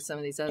you're paying with some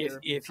of these other.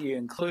 If you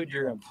include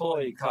your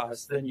employee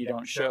costs, then you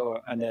don't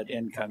show a net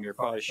income. You're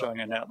probably showing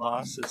a net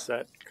loss. Is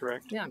that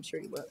correct? Yeah, I'm sure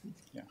you would.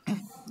 Yeah.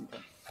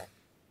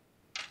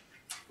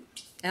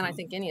 And I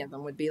think any of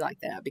them would be like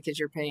that because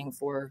you're paying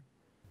for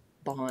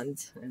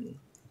bonds and,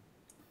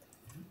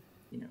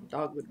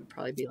 Dogwood would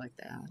probably be like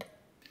that.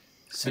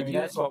 So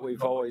that's what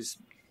we've always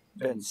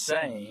been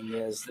saying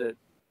is that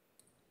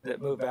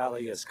Moo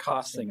Valley is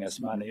costing us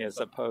money as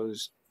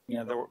opposed,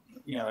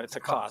 it's a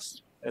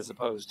cost as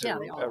opposed to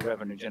a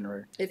revenue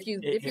generator. If you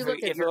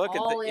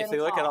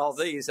look at all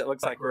these, it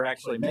looks like we're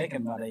actually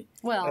making money.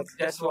 Well,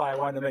 that's why I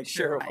wanted to make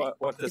sure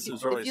what this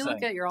is really saying. If you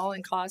look at your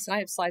all-in costs, and I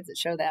have slides that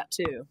show that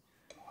too,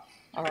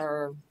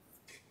 our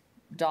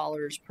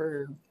dollars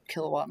per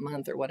kilowatt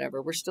month or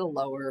whatever, we're still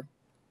lower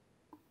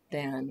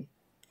than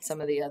some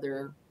of the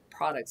other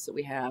products that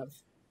we have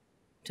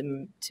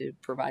to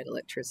provide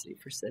electricity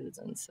for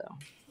citizens.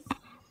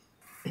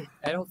 So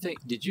I don't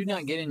think, did you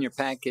not get in your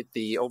packet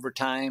the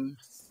overtime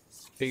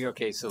figure?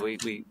 Okay, so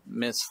we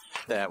missed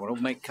that. We'll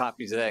make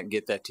copies of that and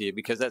get that to you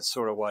because that's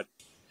sort of what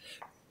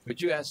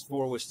you asked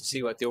for was to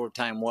see what the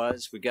overtime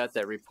was. We got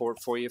that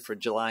report for you for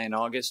July and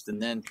August,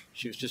 and then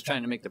she was just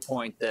trying to make the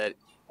point that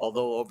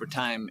although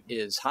overtime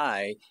is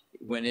high,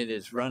 when it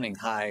is running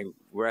high,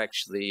 we're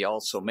actually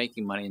also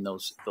making money in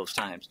those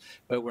times.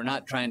 But we're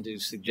not trying to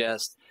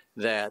suggest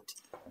that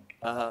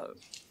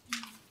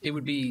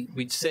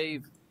we'd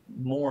save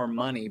more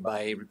money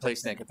by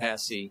replacing that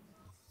capacity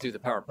through the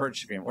power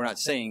purchase agreement. We're not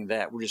saying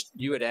that.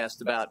 You had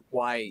asked about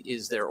why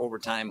is there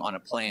overtime on a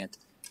plant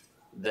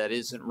that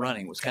isn't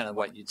running was kind of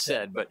what you'd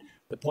said. But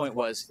the point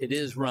was it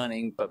is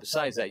running, but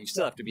besides that, you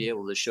still have to be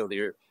able to show that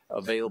you're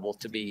available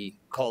to be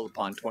called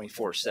upon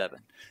 24/7.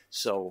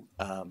 So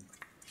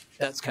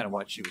that's kind of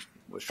what she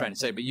was trying to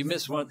say. But you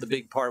missed the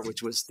big part,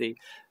 which was the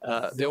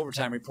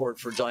overtime report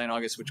for July and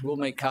August, which we'll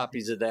make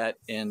copies of that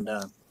and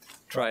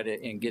try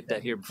to get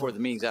that here before the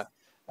meetings.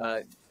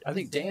 I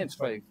think Dan's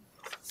probably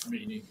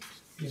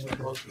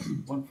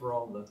one for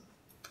all the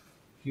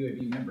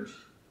QAB members.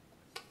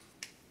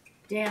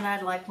 Dan,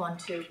 I'd like one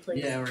too,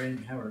 please. Yeah,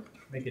 we're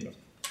making it.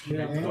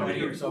 Yeah.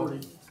 20 or so.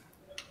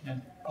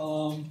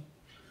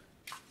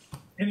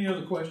 Any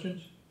other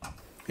questions?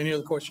 Any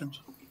other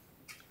questions?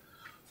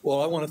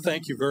 Well, I want to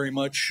thank you very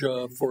much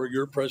for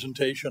your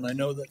presentation. I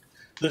know that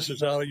this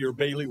is out of your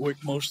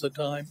bailiwick most of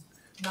the time.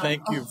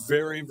 Thank you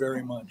very,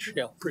 very much.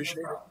 Yeah,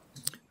 appreciate it.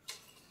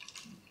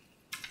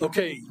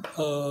 Okay,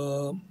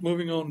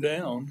 moving on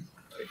down.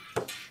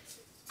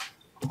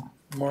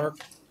 Mark,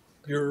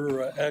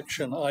 your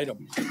action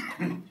item.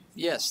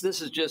 Yes,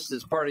 this is just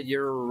as part of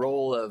your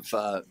role of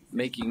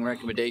making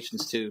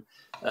recommendations to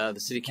the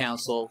City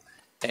Council,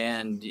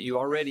 and you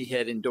already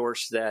had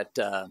endorsed that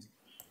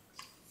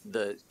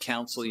the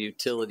Council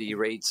Utility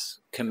Rates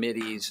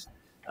Committee's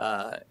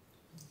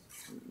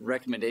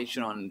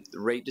recommendation on the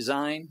rate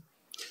design.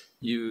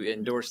 You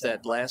endorsed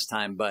that last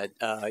time, but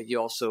you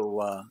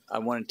also, I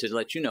wanted to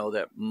let you know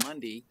that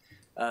Monday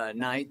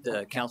night,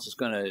 the council's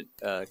going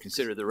to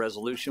consider the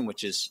resolution,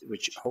 which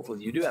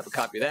hopefully you do have a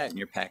copy of that in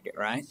your packet,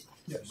 right?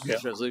 Yes.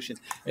 This resolution.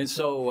 And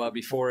so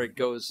before it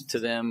goes to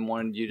them,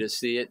 wanted you to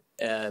see it.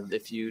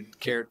 If you'd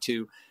care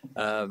to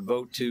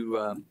vote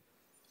to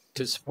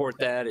support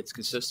that, it's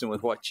consistent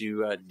with what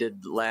you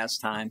did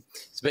last time.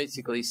 It's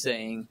basically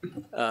saying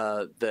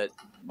that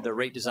the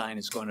rate design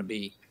is going to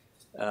be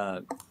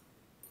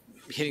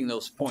hitting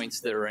those points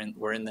that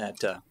were in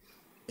that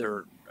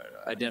they're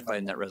identified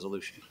in that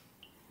resolution.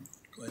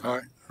 All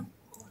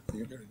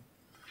right.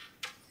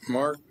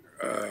 Mark,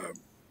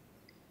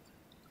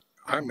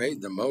 I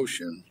made the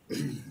motion,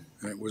 and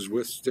it was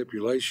with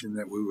stipulation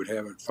that we would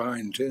have it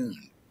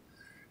fine-tuned.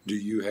 Do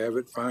you have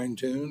it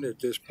fine-tuned at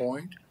this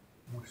point?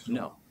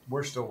 No.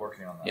 We're still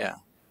working on that. Yeah.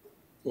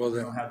 Well,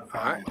 then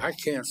I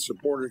can't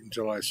support it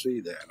until I see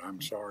that.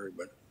 I'm sorry,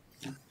 but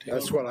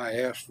that's what I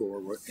asked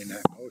for in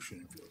that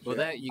motion. Well,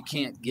 that you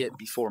can't get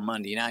before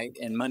Monday night,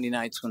 and Monday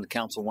night's when the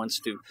council wants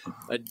to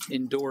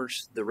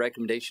endorse the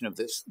recommendation of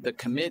the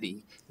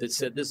committee that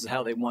said this is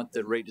how they want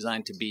the rate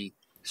design to be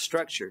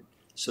structured.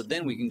 So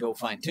then we can go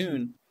fine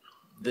tune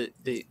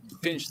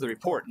finish the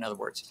report. In other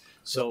words,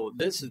 so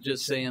this is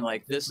just saying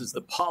like this is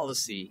the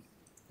policy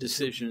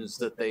decisions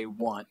that they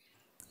want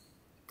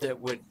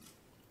that would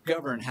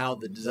govern how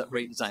the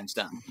rate design's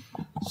done.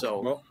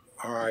 So, well,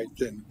 all right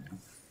then.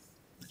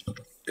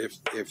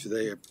 If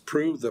they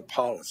approve the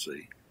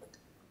policy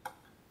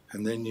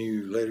and then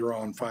you later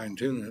on fine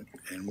tune it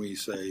and we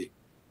say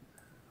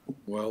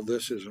well,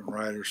 this isn't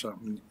right or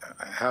something,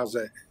 how's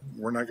that?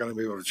 We're not going to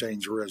be able to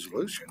change the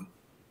resolution.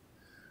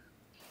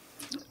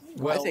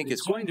 Well, I think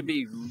it's going to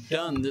be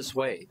done this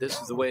way. This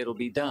is the way it'll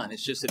be done.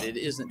 It's just that it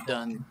isn't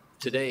done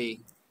today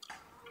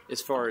as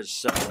far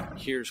as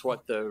here's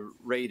what the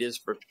rate is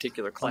for a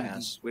particular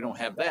class. We don't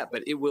have that,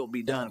 but it will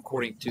be done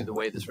according to the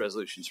way this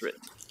resolution is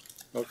written.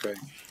 Okay.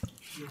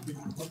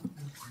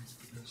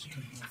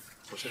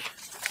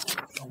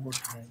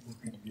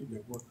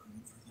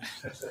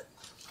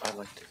 I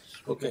like this.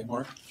 Okay,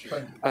 Mark.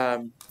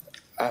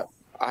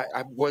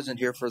 I wasn't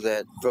here for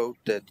that vote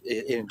that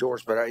it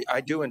endorsed, but I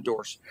do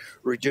endorse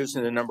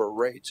reducing the number of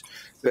rates.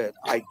 But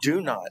I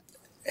do not,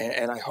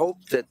 and I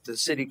hope that the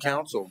city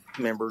council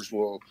members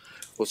will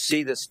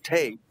see this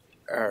tape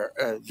or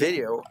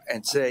video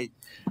and say,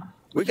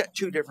 we got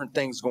two different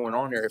things going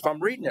on here, if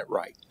I'm reading it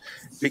right.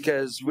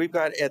 Because we've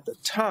got at the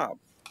top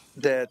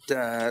that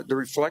to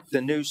reflect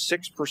the new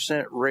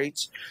 6%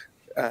 rates,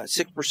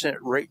 6%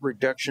 rate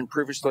reduction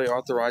previously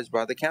authorized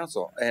by the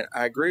council. And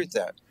I agree with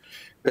that.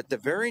 But the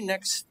very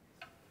next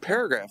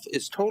paragraph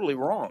is totally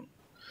wrong.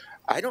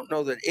 I don't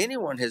know that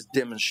anyone has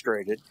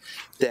demonstrated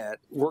that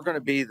we're going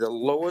to be the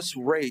lowest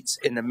rates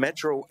in the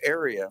metro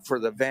area for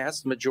the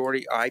vast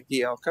majority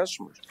IPL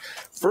customers.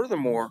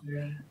 Furthermore,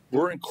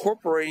 we're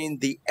incorporating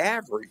the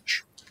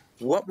average.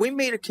 What we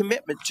made a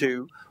commitment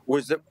to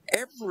was that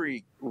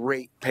every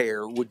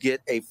ratepayer would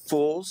get a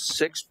full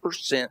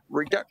 6%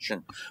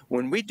 reduction.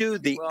 When we do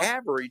the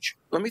average,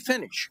 let me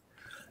finish.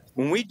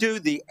 When we do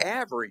the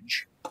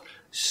average,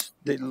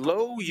 the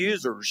low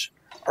users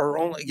are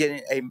only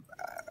getting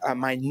a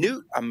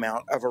minute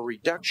amount of a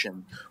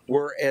reduction,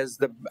 whereas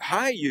the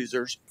high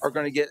users are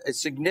going to get a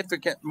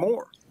significant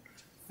more.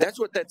 That's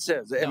what that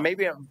says. And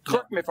maybe,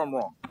 correct me if I'm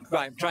wrong.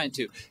 Right, I'm trying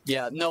to.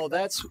 Yeah, no,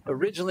 that's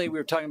originally we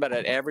were talking about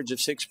an average of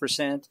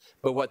 6%,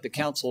 but what the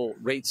council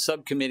rate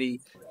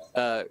subcommittee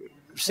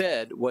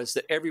said was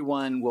that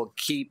everyone will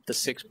keep the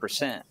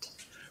 6%.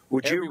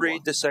 Would you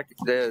read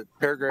the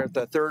paragraph,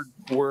 the third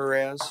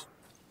whereas?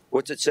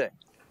 What's it say?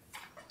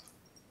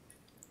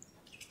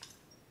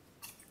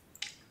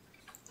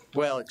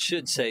 Well, it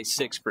should say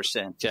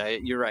 6%. Yeah,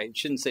 you're right. It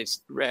shouldn't say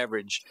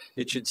average.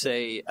 It should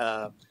say,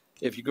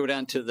 if you go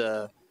down to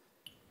the...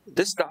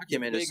 This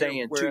document is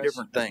saying two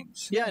different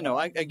things. Yeah, no,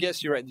 I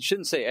guess you're right. It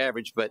shouldn't say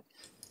average, but...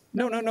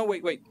 No,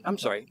 wait. I'm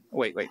sorry.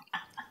 Wait.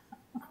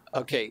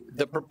 Okay,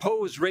 the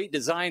proposed rate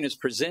design as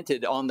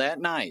presented on that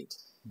night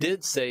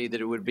did say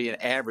that it would be an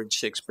average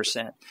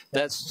 6%.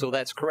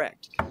 That's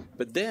correct.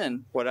 But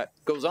then what it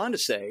goes on to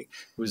say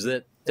was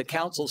that the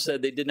council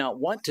said they did not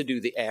want to do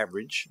the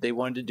average. They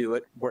wanted to do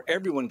it where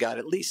everyone got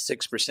at least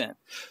 6%.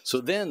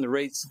 So then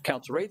the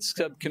council rates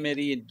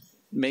subcommittee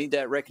made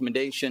that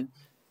recommendation.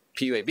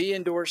 PUAB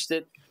endorsed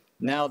it.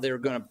 Now they're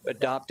going to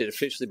adopt it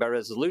officially by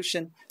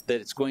resolution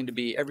that it's going to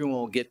be everyone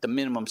will get the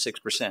minimum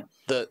 6%.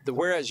 The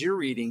whereas you're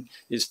reading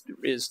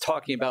is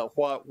talking about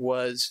what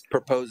was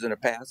proposed in the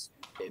past.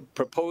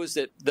 Proposed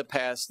at the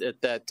past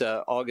at that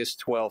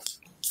August 12th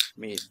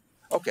meeting.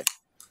 Okay,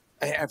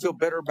 I feel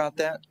better about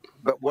that.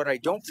 But what I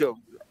don't feel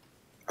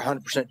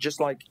 100%, just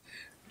like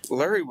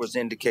Larry was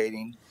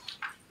indicating,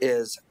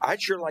 is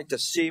I'd sure like to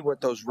see what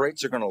those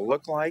rates are going to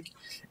look like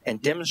and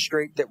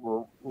demonstrate that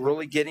we're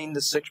really getting the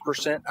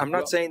 6%. I'm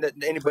not saying that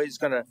anybody's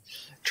going to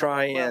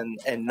try and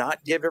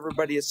not give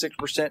everybody a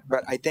 6%,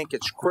 but I think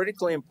it's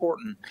critically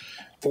important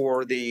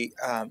for the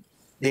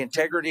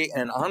integrity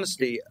and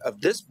honesty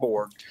of this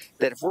board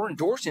that if we're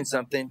endorsing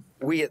something,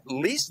 we at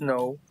least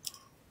know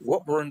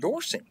what we're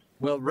endorsing.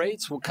 Well,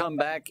 rates will come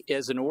back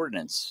as an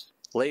ordinance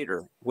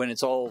later when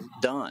it's all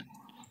done.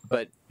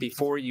 But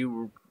before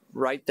you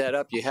write that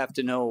up, you have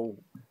to know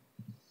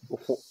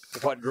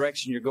what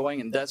direction you're going,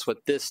 and that's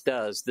what this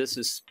does. This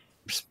is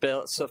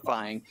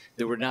specifying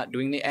that we're not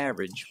doing the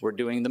average, we're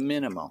doing the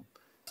minimum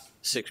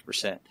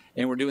 6%.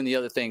 And we're doing the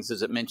other things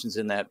as it mentions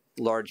in that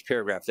large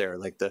paragraph there,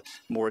 like the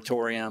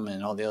moratorium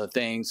and all the other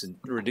things, and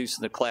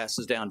reducing the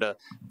classes down to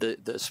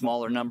the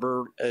smaller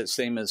number,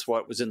 same as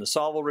what was in the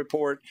Sawville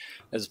report,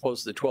 as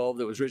opposed to the 12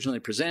 that was originally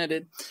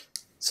presented.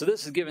 So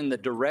this is given the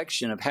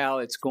direction of how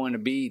it's going to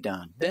be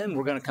done. Then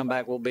we're going to come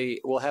back.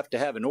 We'll have to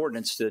have an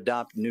ordinance to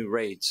adopt new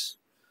rates,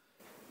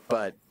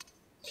 but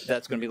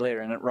that's going to be later.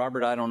 And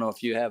Robert, I don't know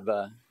if you have,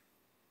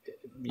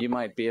 you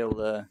might be able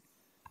to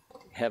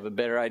have a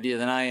better idea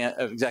than I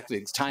of exactly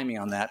the timing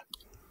on that.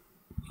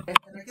 And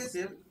I guess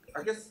the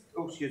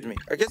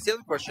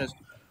other question is,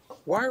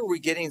 why are we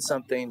getting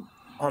something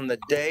on the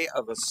day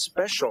of a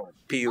special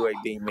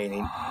PUAB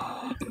meeting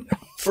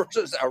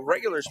versus a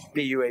regular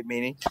PUA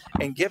meeting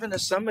and giving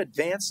us some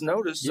advance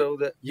notice so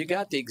that... You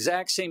got the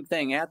exact same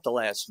thing at the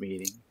last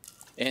meeting.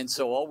 And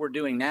so all we're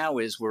doing now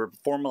is we're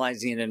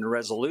formalizing it in a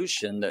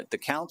resolution that the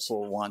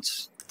council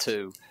wants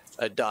to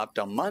adopt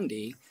on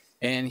Monday.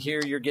 And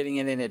here you're getting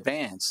it in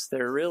advance.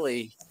 They're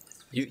really,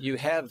 you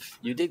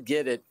did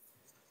get it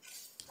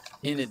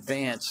in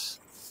advance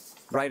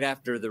right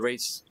after the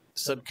rates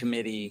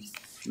subcommittee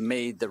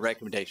made the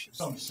recommendations.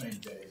 It's on the same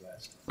day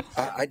last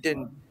time. I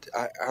didn't,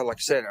 like I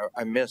said,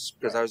 I missed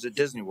because I was at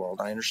Disney World.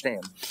 I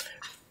understand.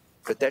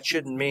 but that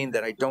shouldn't mean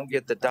that I don't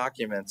get the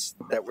documents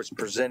that was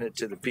presented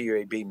to the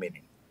PUAB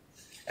meeting.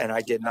 And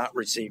I did not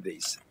receive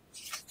these.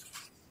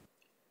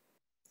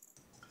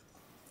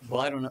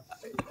 Well, I don't know.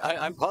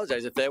 I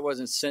apologize if that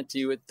wasn't sent to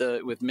you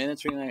with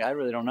minutes or anything. I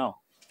really don't know.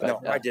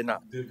 But, No, I did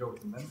not. Did it go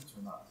with the minutes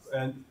or not?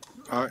 And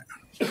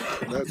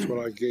That's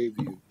what I gave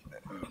you,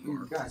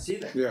 Mark. I see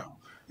that. Yeah,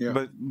 yeah.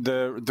 But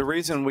the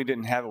reason we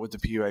didn't have it with the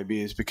PUAB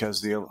is because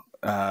the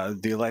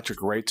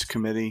Electric Rates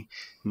Committee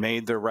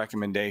made their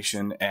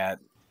recommendation at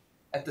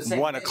the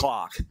 1 day.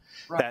 o'clock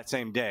that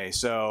same day.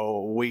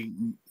 So we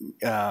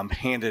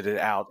handed it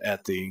out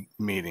at the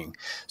meeting.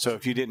 So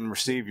if you didn't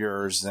receive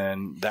yours,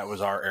 then that was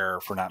our error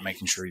for not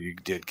making sure you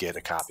did get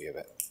a copy of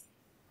it.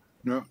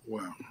 No,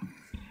 well,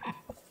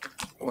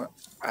 Well,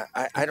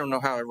 I don't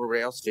know how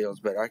everybody else feels,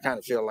 but I kind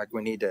of feel like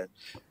we need to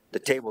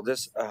table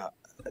this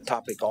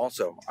topic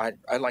also. I'd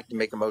like to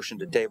make a motion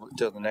to table it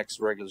till the next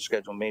regular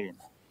scheduled meeting.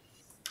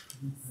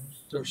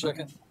 Is there a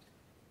second?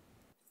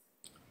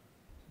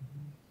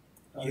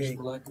 Ask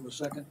for lack of a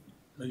second.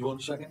 You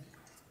want a second?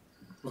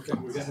 Okay,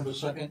 we're gonna have a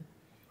second.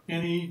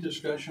 Any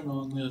discussion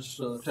on this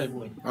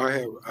tabling? I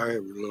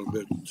have a little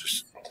bit,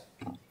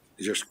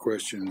 just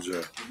questions.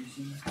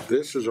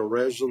 This is a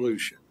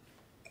resolution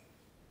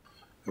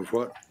of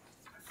what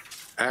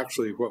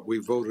we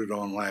voted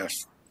on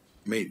last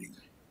meeting.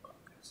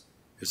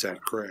 Is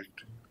that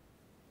correct?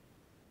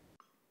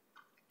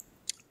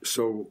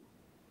 So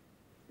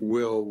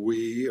will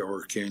we,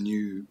 or can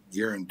you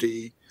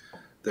guarantee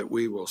that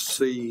we will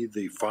see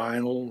the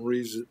final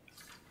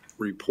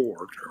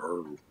report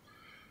or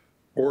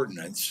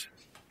ordinance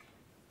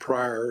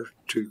prior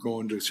to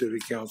going to city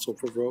council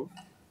for vote?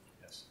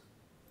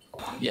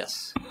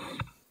 yes.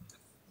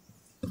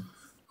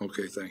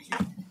 Okay, thank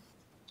you.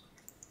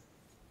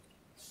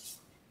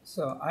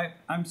 So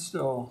I'm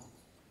still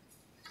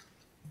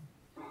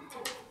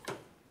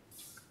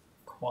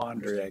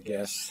quandary, I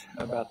guess,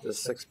 about the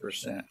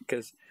 6%,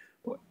 because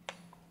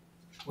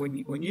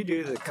when you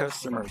do the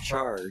customer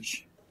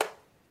charge,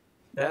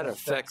 that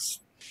affects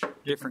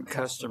different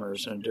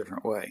customers in a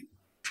different way.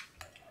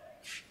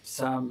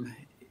 Some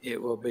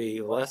it will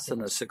be less than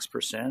a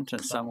 6%,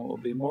 and some it will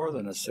be more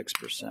than a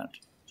 6%,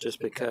 just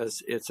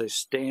because it's a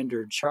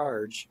standard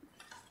charge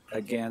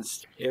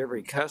against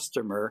every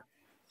customer,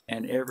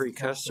 and every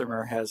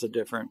customer has a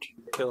different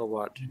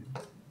kilowatt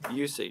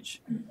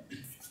usage.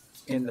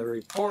 In the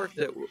report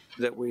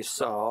that we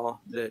saw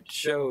that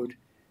showed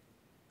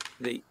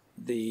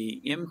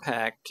the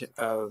impact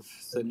of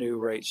the new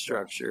rate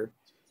structure,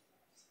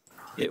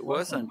 it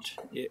was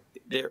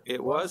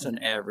an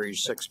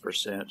average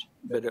 6%,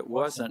 but it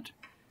wasn't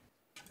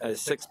a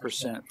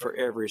 6% for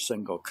every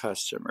single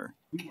customer.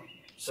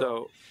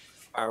 So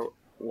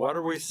what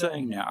are we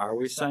saying now? Are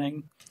we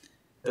saying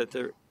that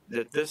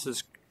this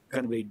is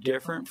going to be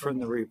different from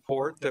the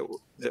report that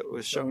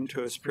was shown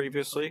to us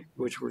previously,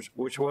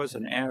 which was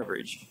an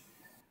average?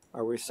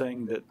 Are we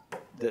saying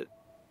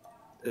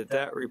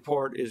that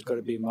report is going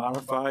to be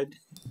modified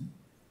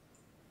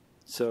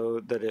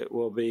so that it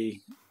will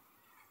be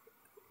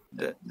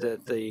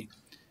that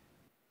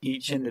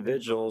each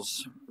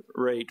individual's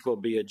rate will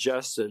be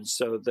adjusted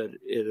so that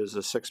it is a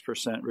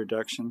 6%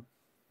 reduction?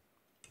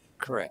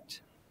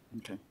 Correct.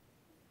 Okay.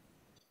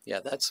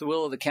 Yeah, that's the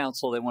will of the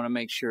council. They want to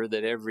make sure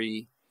that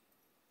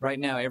right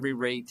now, every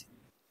rate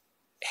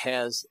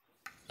has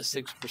a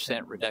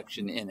 6%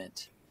 reduction in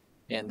it.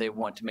 And they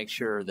want to make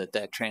sure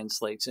that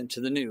translates into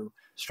the new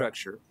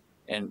structure.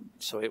 And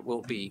so it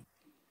will be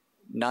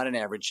not an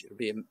average, it'll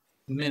be a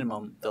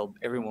minimum.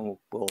 Everyone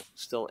will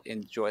still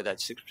enjoy that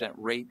 6%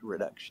 rate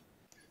reduction.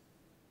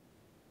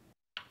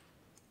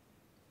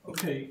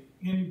 Okay,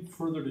 any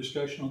further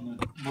discussion on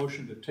the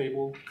motion to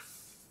table?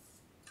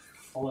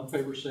 All in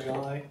favor say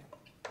aye.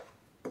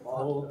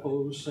 All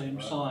opposed, same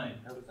sign.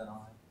 That was an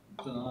aye.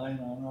 It's an aye and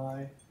an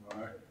aye.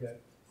 All right. Okay.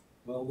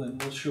 Well, then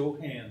let's show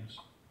hands.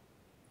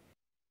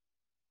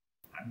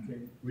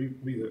 Okay.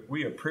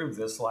 We approved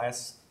this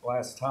last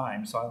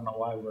time, so I don't know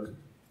why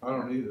I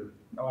don't either.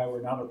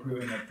 we're not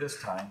approving it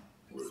this time.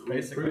 We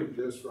approved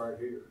this right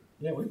here.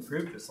 Yeah, we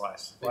approved this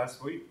last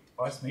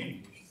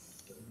meeting.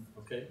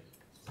 Okay.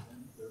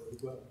 There we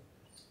go.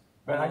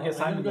 But I guess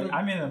I'm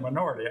gonna- in the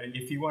minority.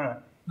 If you want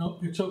to, No,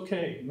 it's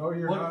okay. No,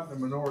 you're What- not in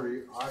the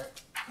minority.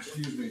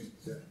 Excuse me.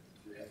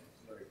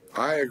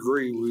 I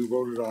agree. We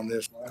voted on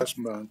this last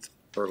month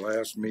or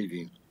last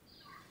meeting.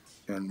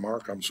 And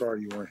Mark, I'm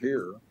sorry you weren't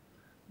here,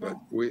 but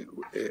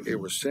it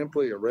was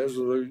simply a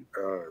resolution,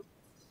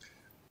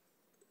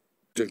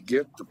 to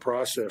get the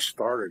process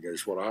started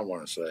is what I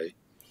want to say.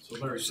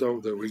 So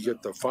that we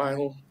get the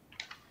final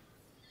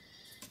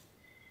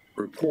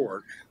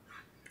report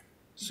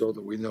so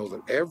that we know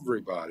that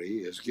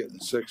everybody is getting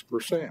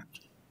 6%.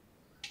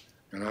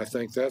 And I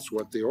think that's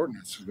what the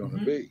ordinance is going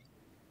to be.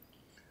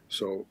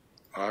 So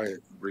I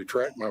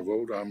retract my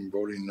vote. I'm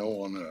voting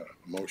no on the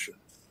motion.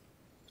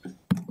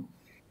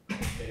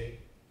 Okay.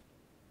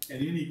 In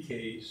any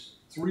case,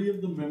 3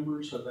 of the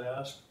members have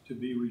asked to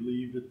be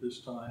relieved at this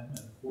time and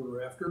a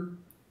quarter after,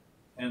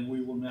 and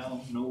we will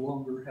now no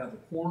longer have a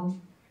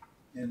quorum.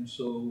 And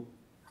so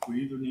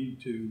we either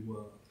need to,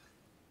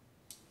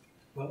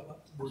 well,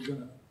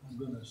 I'm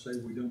gonna say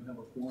we don't have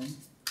a quorum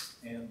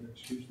and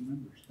excuse the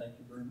members. Thank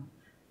you very much.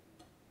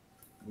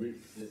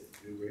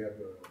 Do we have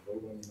a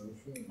vote on the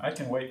motion? I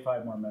can wait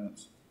 5 more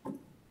minutes.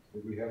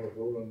 Did we have a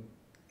vote on?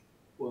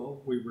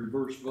 Well, we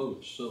reverse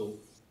votes, so,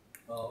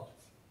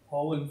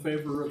 all in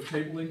favor of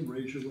tabling,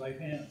 raise your right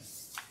hand.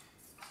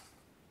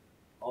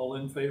 All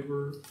in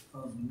favor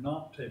of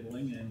not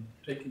tabling and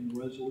taking the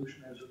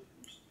resolution as it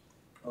is,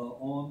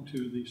 on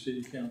to the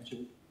city council,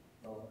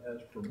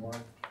 as per marked,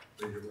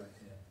 raise your right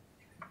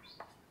hand.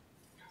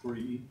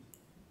 3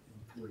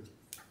 and 3.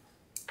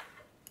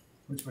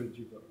 Which way did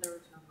you vote?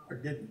 I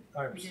didn't,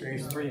 I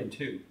abstained. 3 and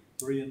 2.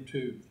 3 and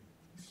 2.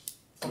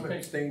 I'm Okay.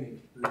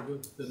 abstaining. Very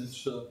good, then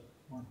it's,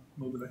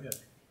 moving ahead.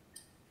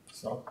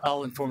 So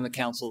I'll inform the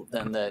council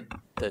then that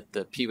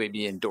the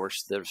PUAB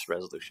endorsed this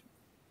resolution.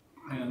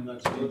 And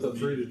that's. With a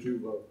 3-2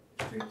 vote.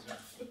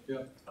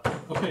 Yeah.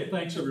 Okay,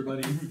 thanks,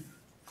 everybody.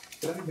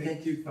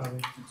 Thank you,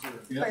 Tommy.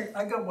 Yeah.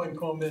 I got one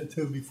comment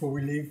too before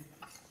we leave.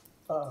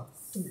 I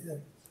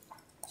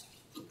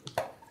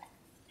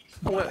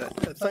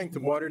want to thank the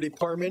water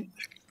department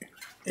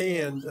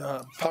and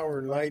Power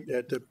and Light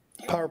at the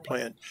power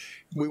plant.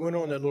 We went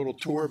on a little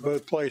tour of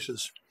both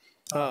places.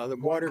 The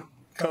water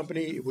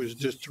company was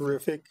just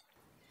terrific.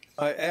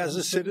 As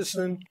a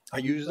citizen, I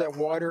use that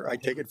water. I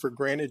take it for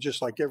granted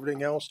just like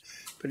everything else.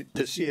 But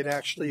to see it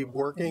actually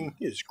working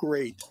is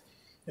great.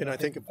 And I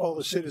think if all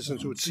the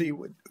citizens would see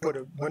what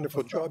a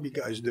wonderful job you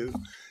guys do,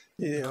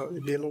 you know,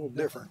 it'd be a little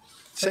different.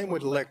 Same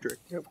with electric,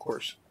 of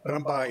course. But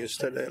I'm biased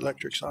to the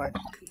electric side.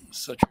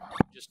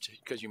 Just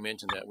because you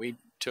mentioned that, we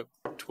took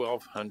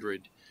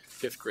 1,200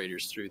 fifth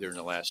graders through there in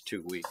the last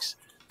 2 weeks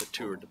that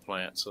toured the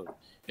plant. So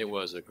it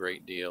was a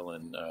great deal,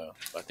 and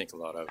I think a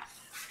lot of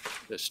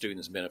the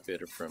students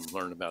benefited from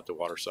learning about the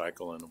water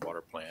cycle and the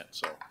water plant.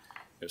 So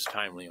it was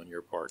timely on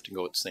your part to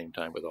go at the same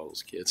time with all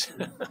those kids.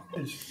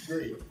 It's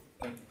great.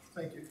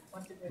 Thank you.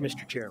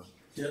 Mr. Chairman,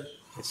 Yes.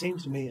 it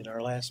seems to me in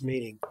our last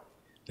meeting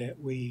that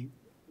we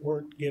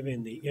weren't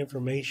given the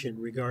information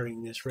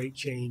regarding this rate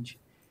change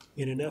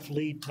in enough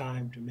lead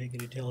time to make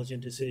an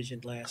intelligent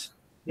decision last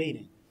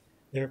meeting.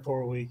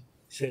 Therefore, we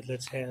said,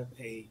 let's have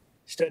a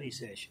study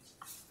session.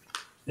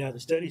 Now, the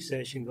study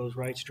session goes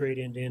right straight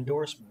into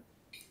endorsement.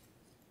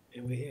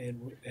 And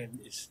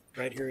it's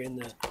right here in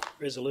the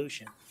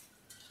resolution.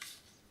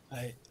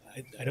 I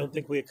don't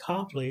think we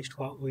accomplished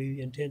what we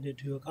intended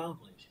to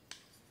accomplish.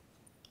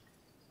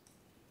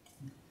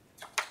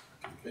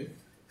 Okay.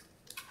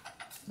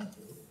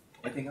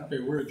 Anything else?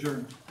 Okay, we're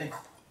adjourned.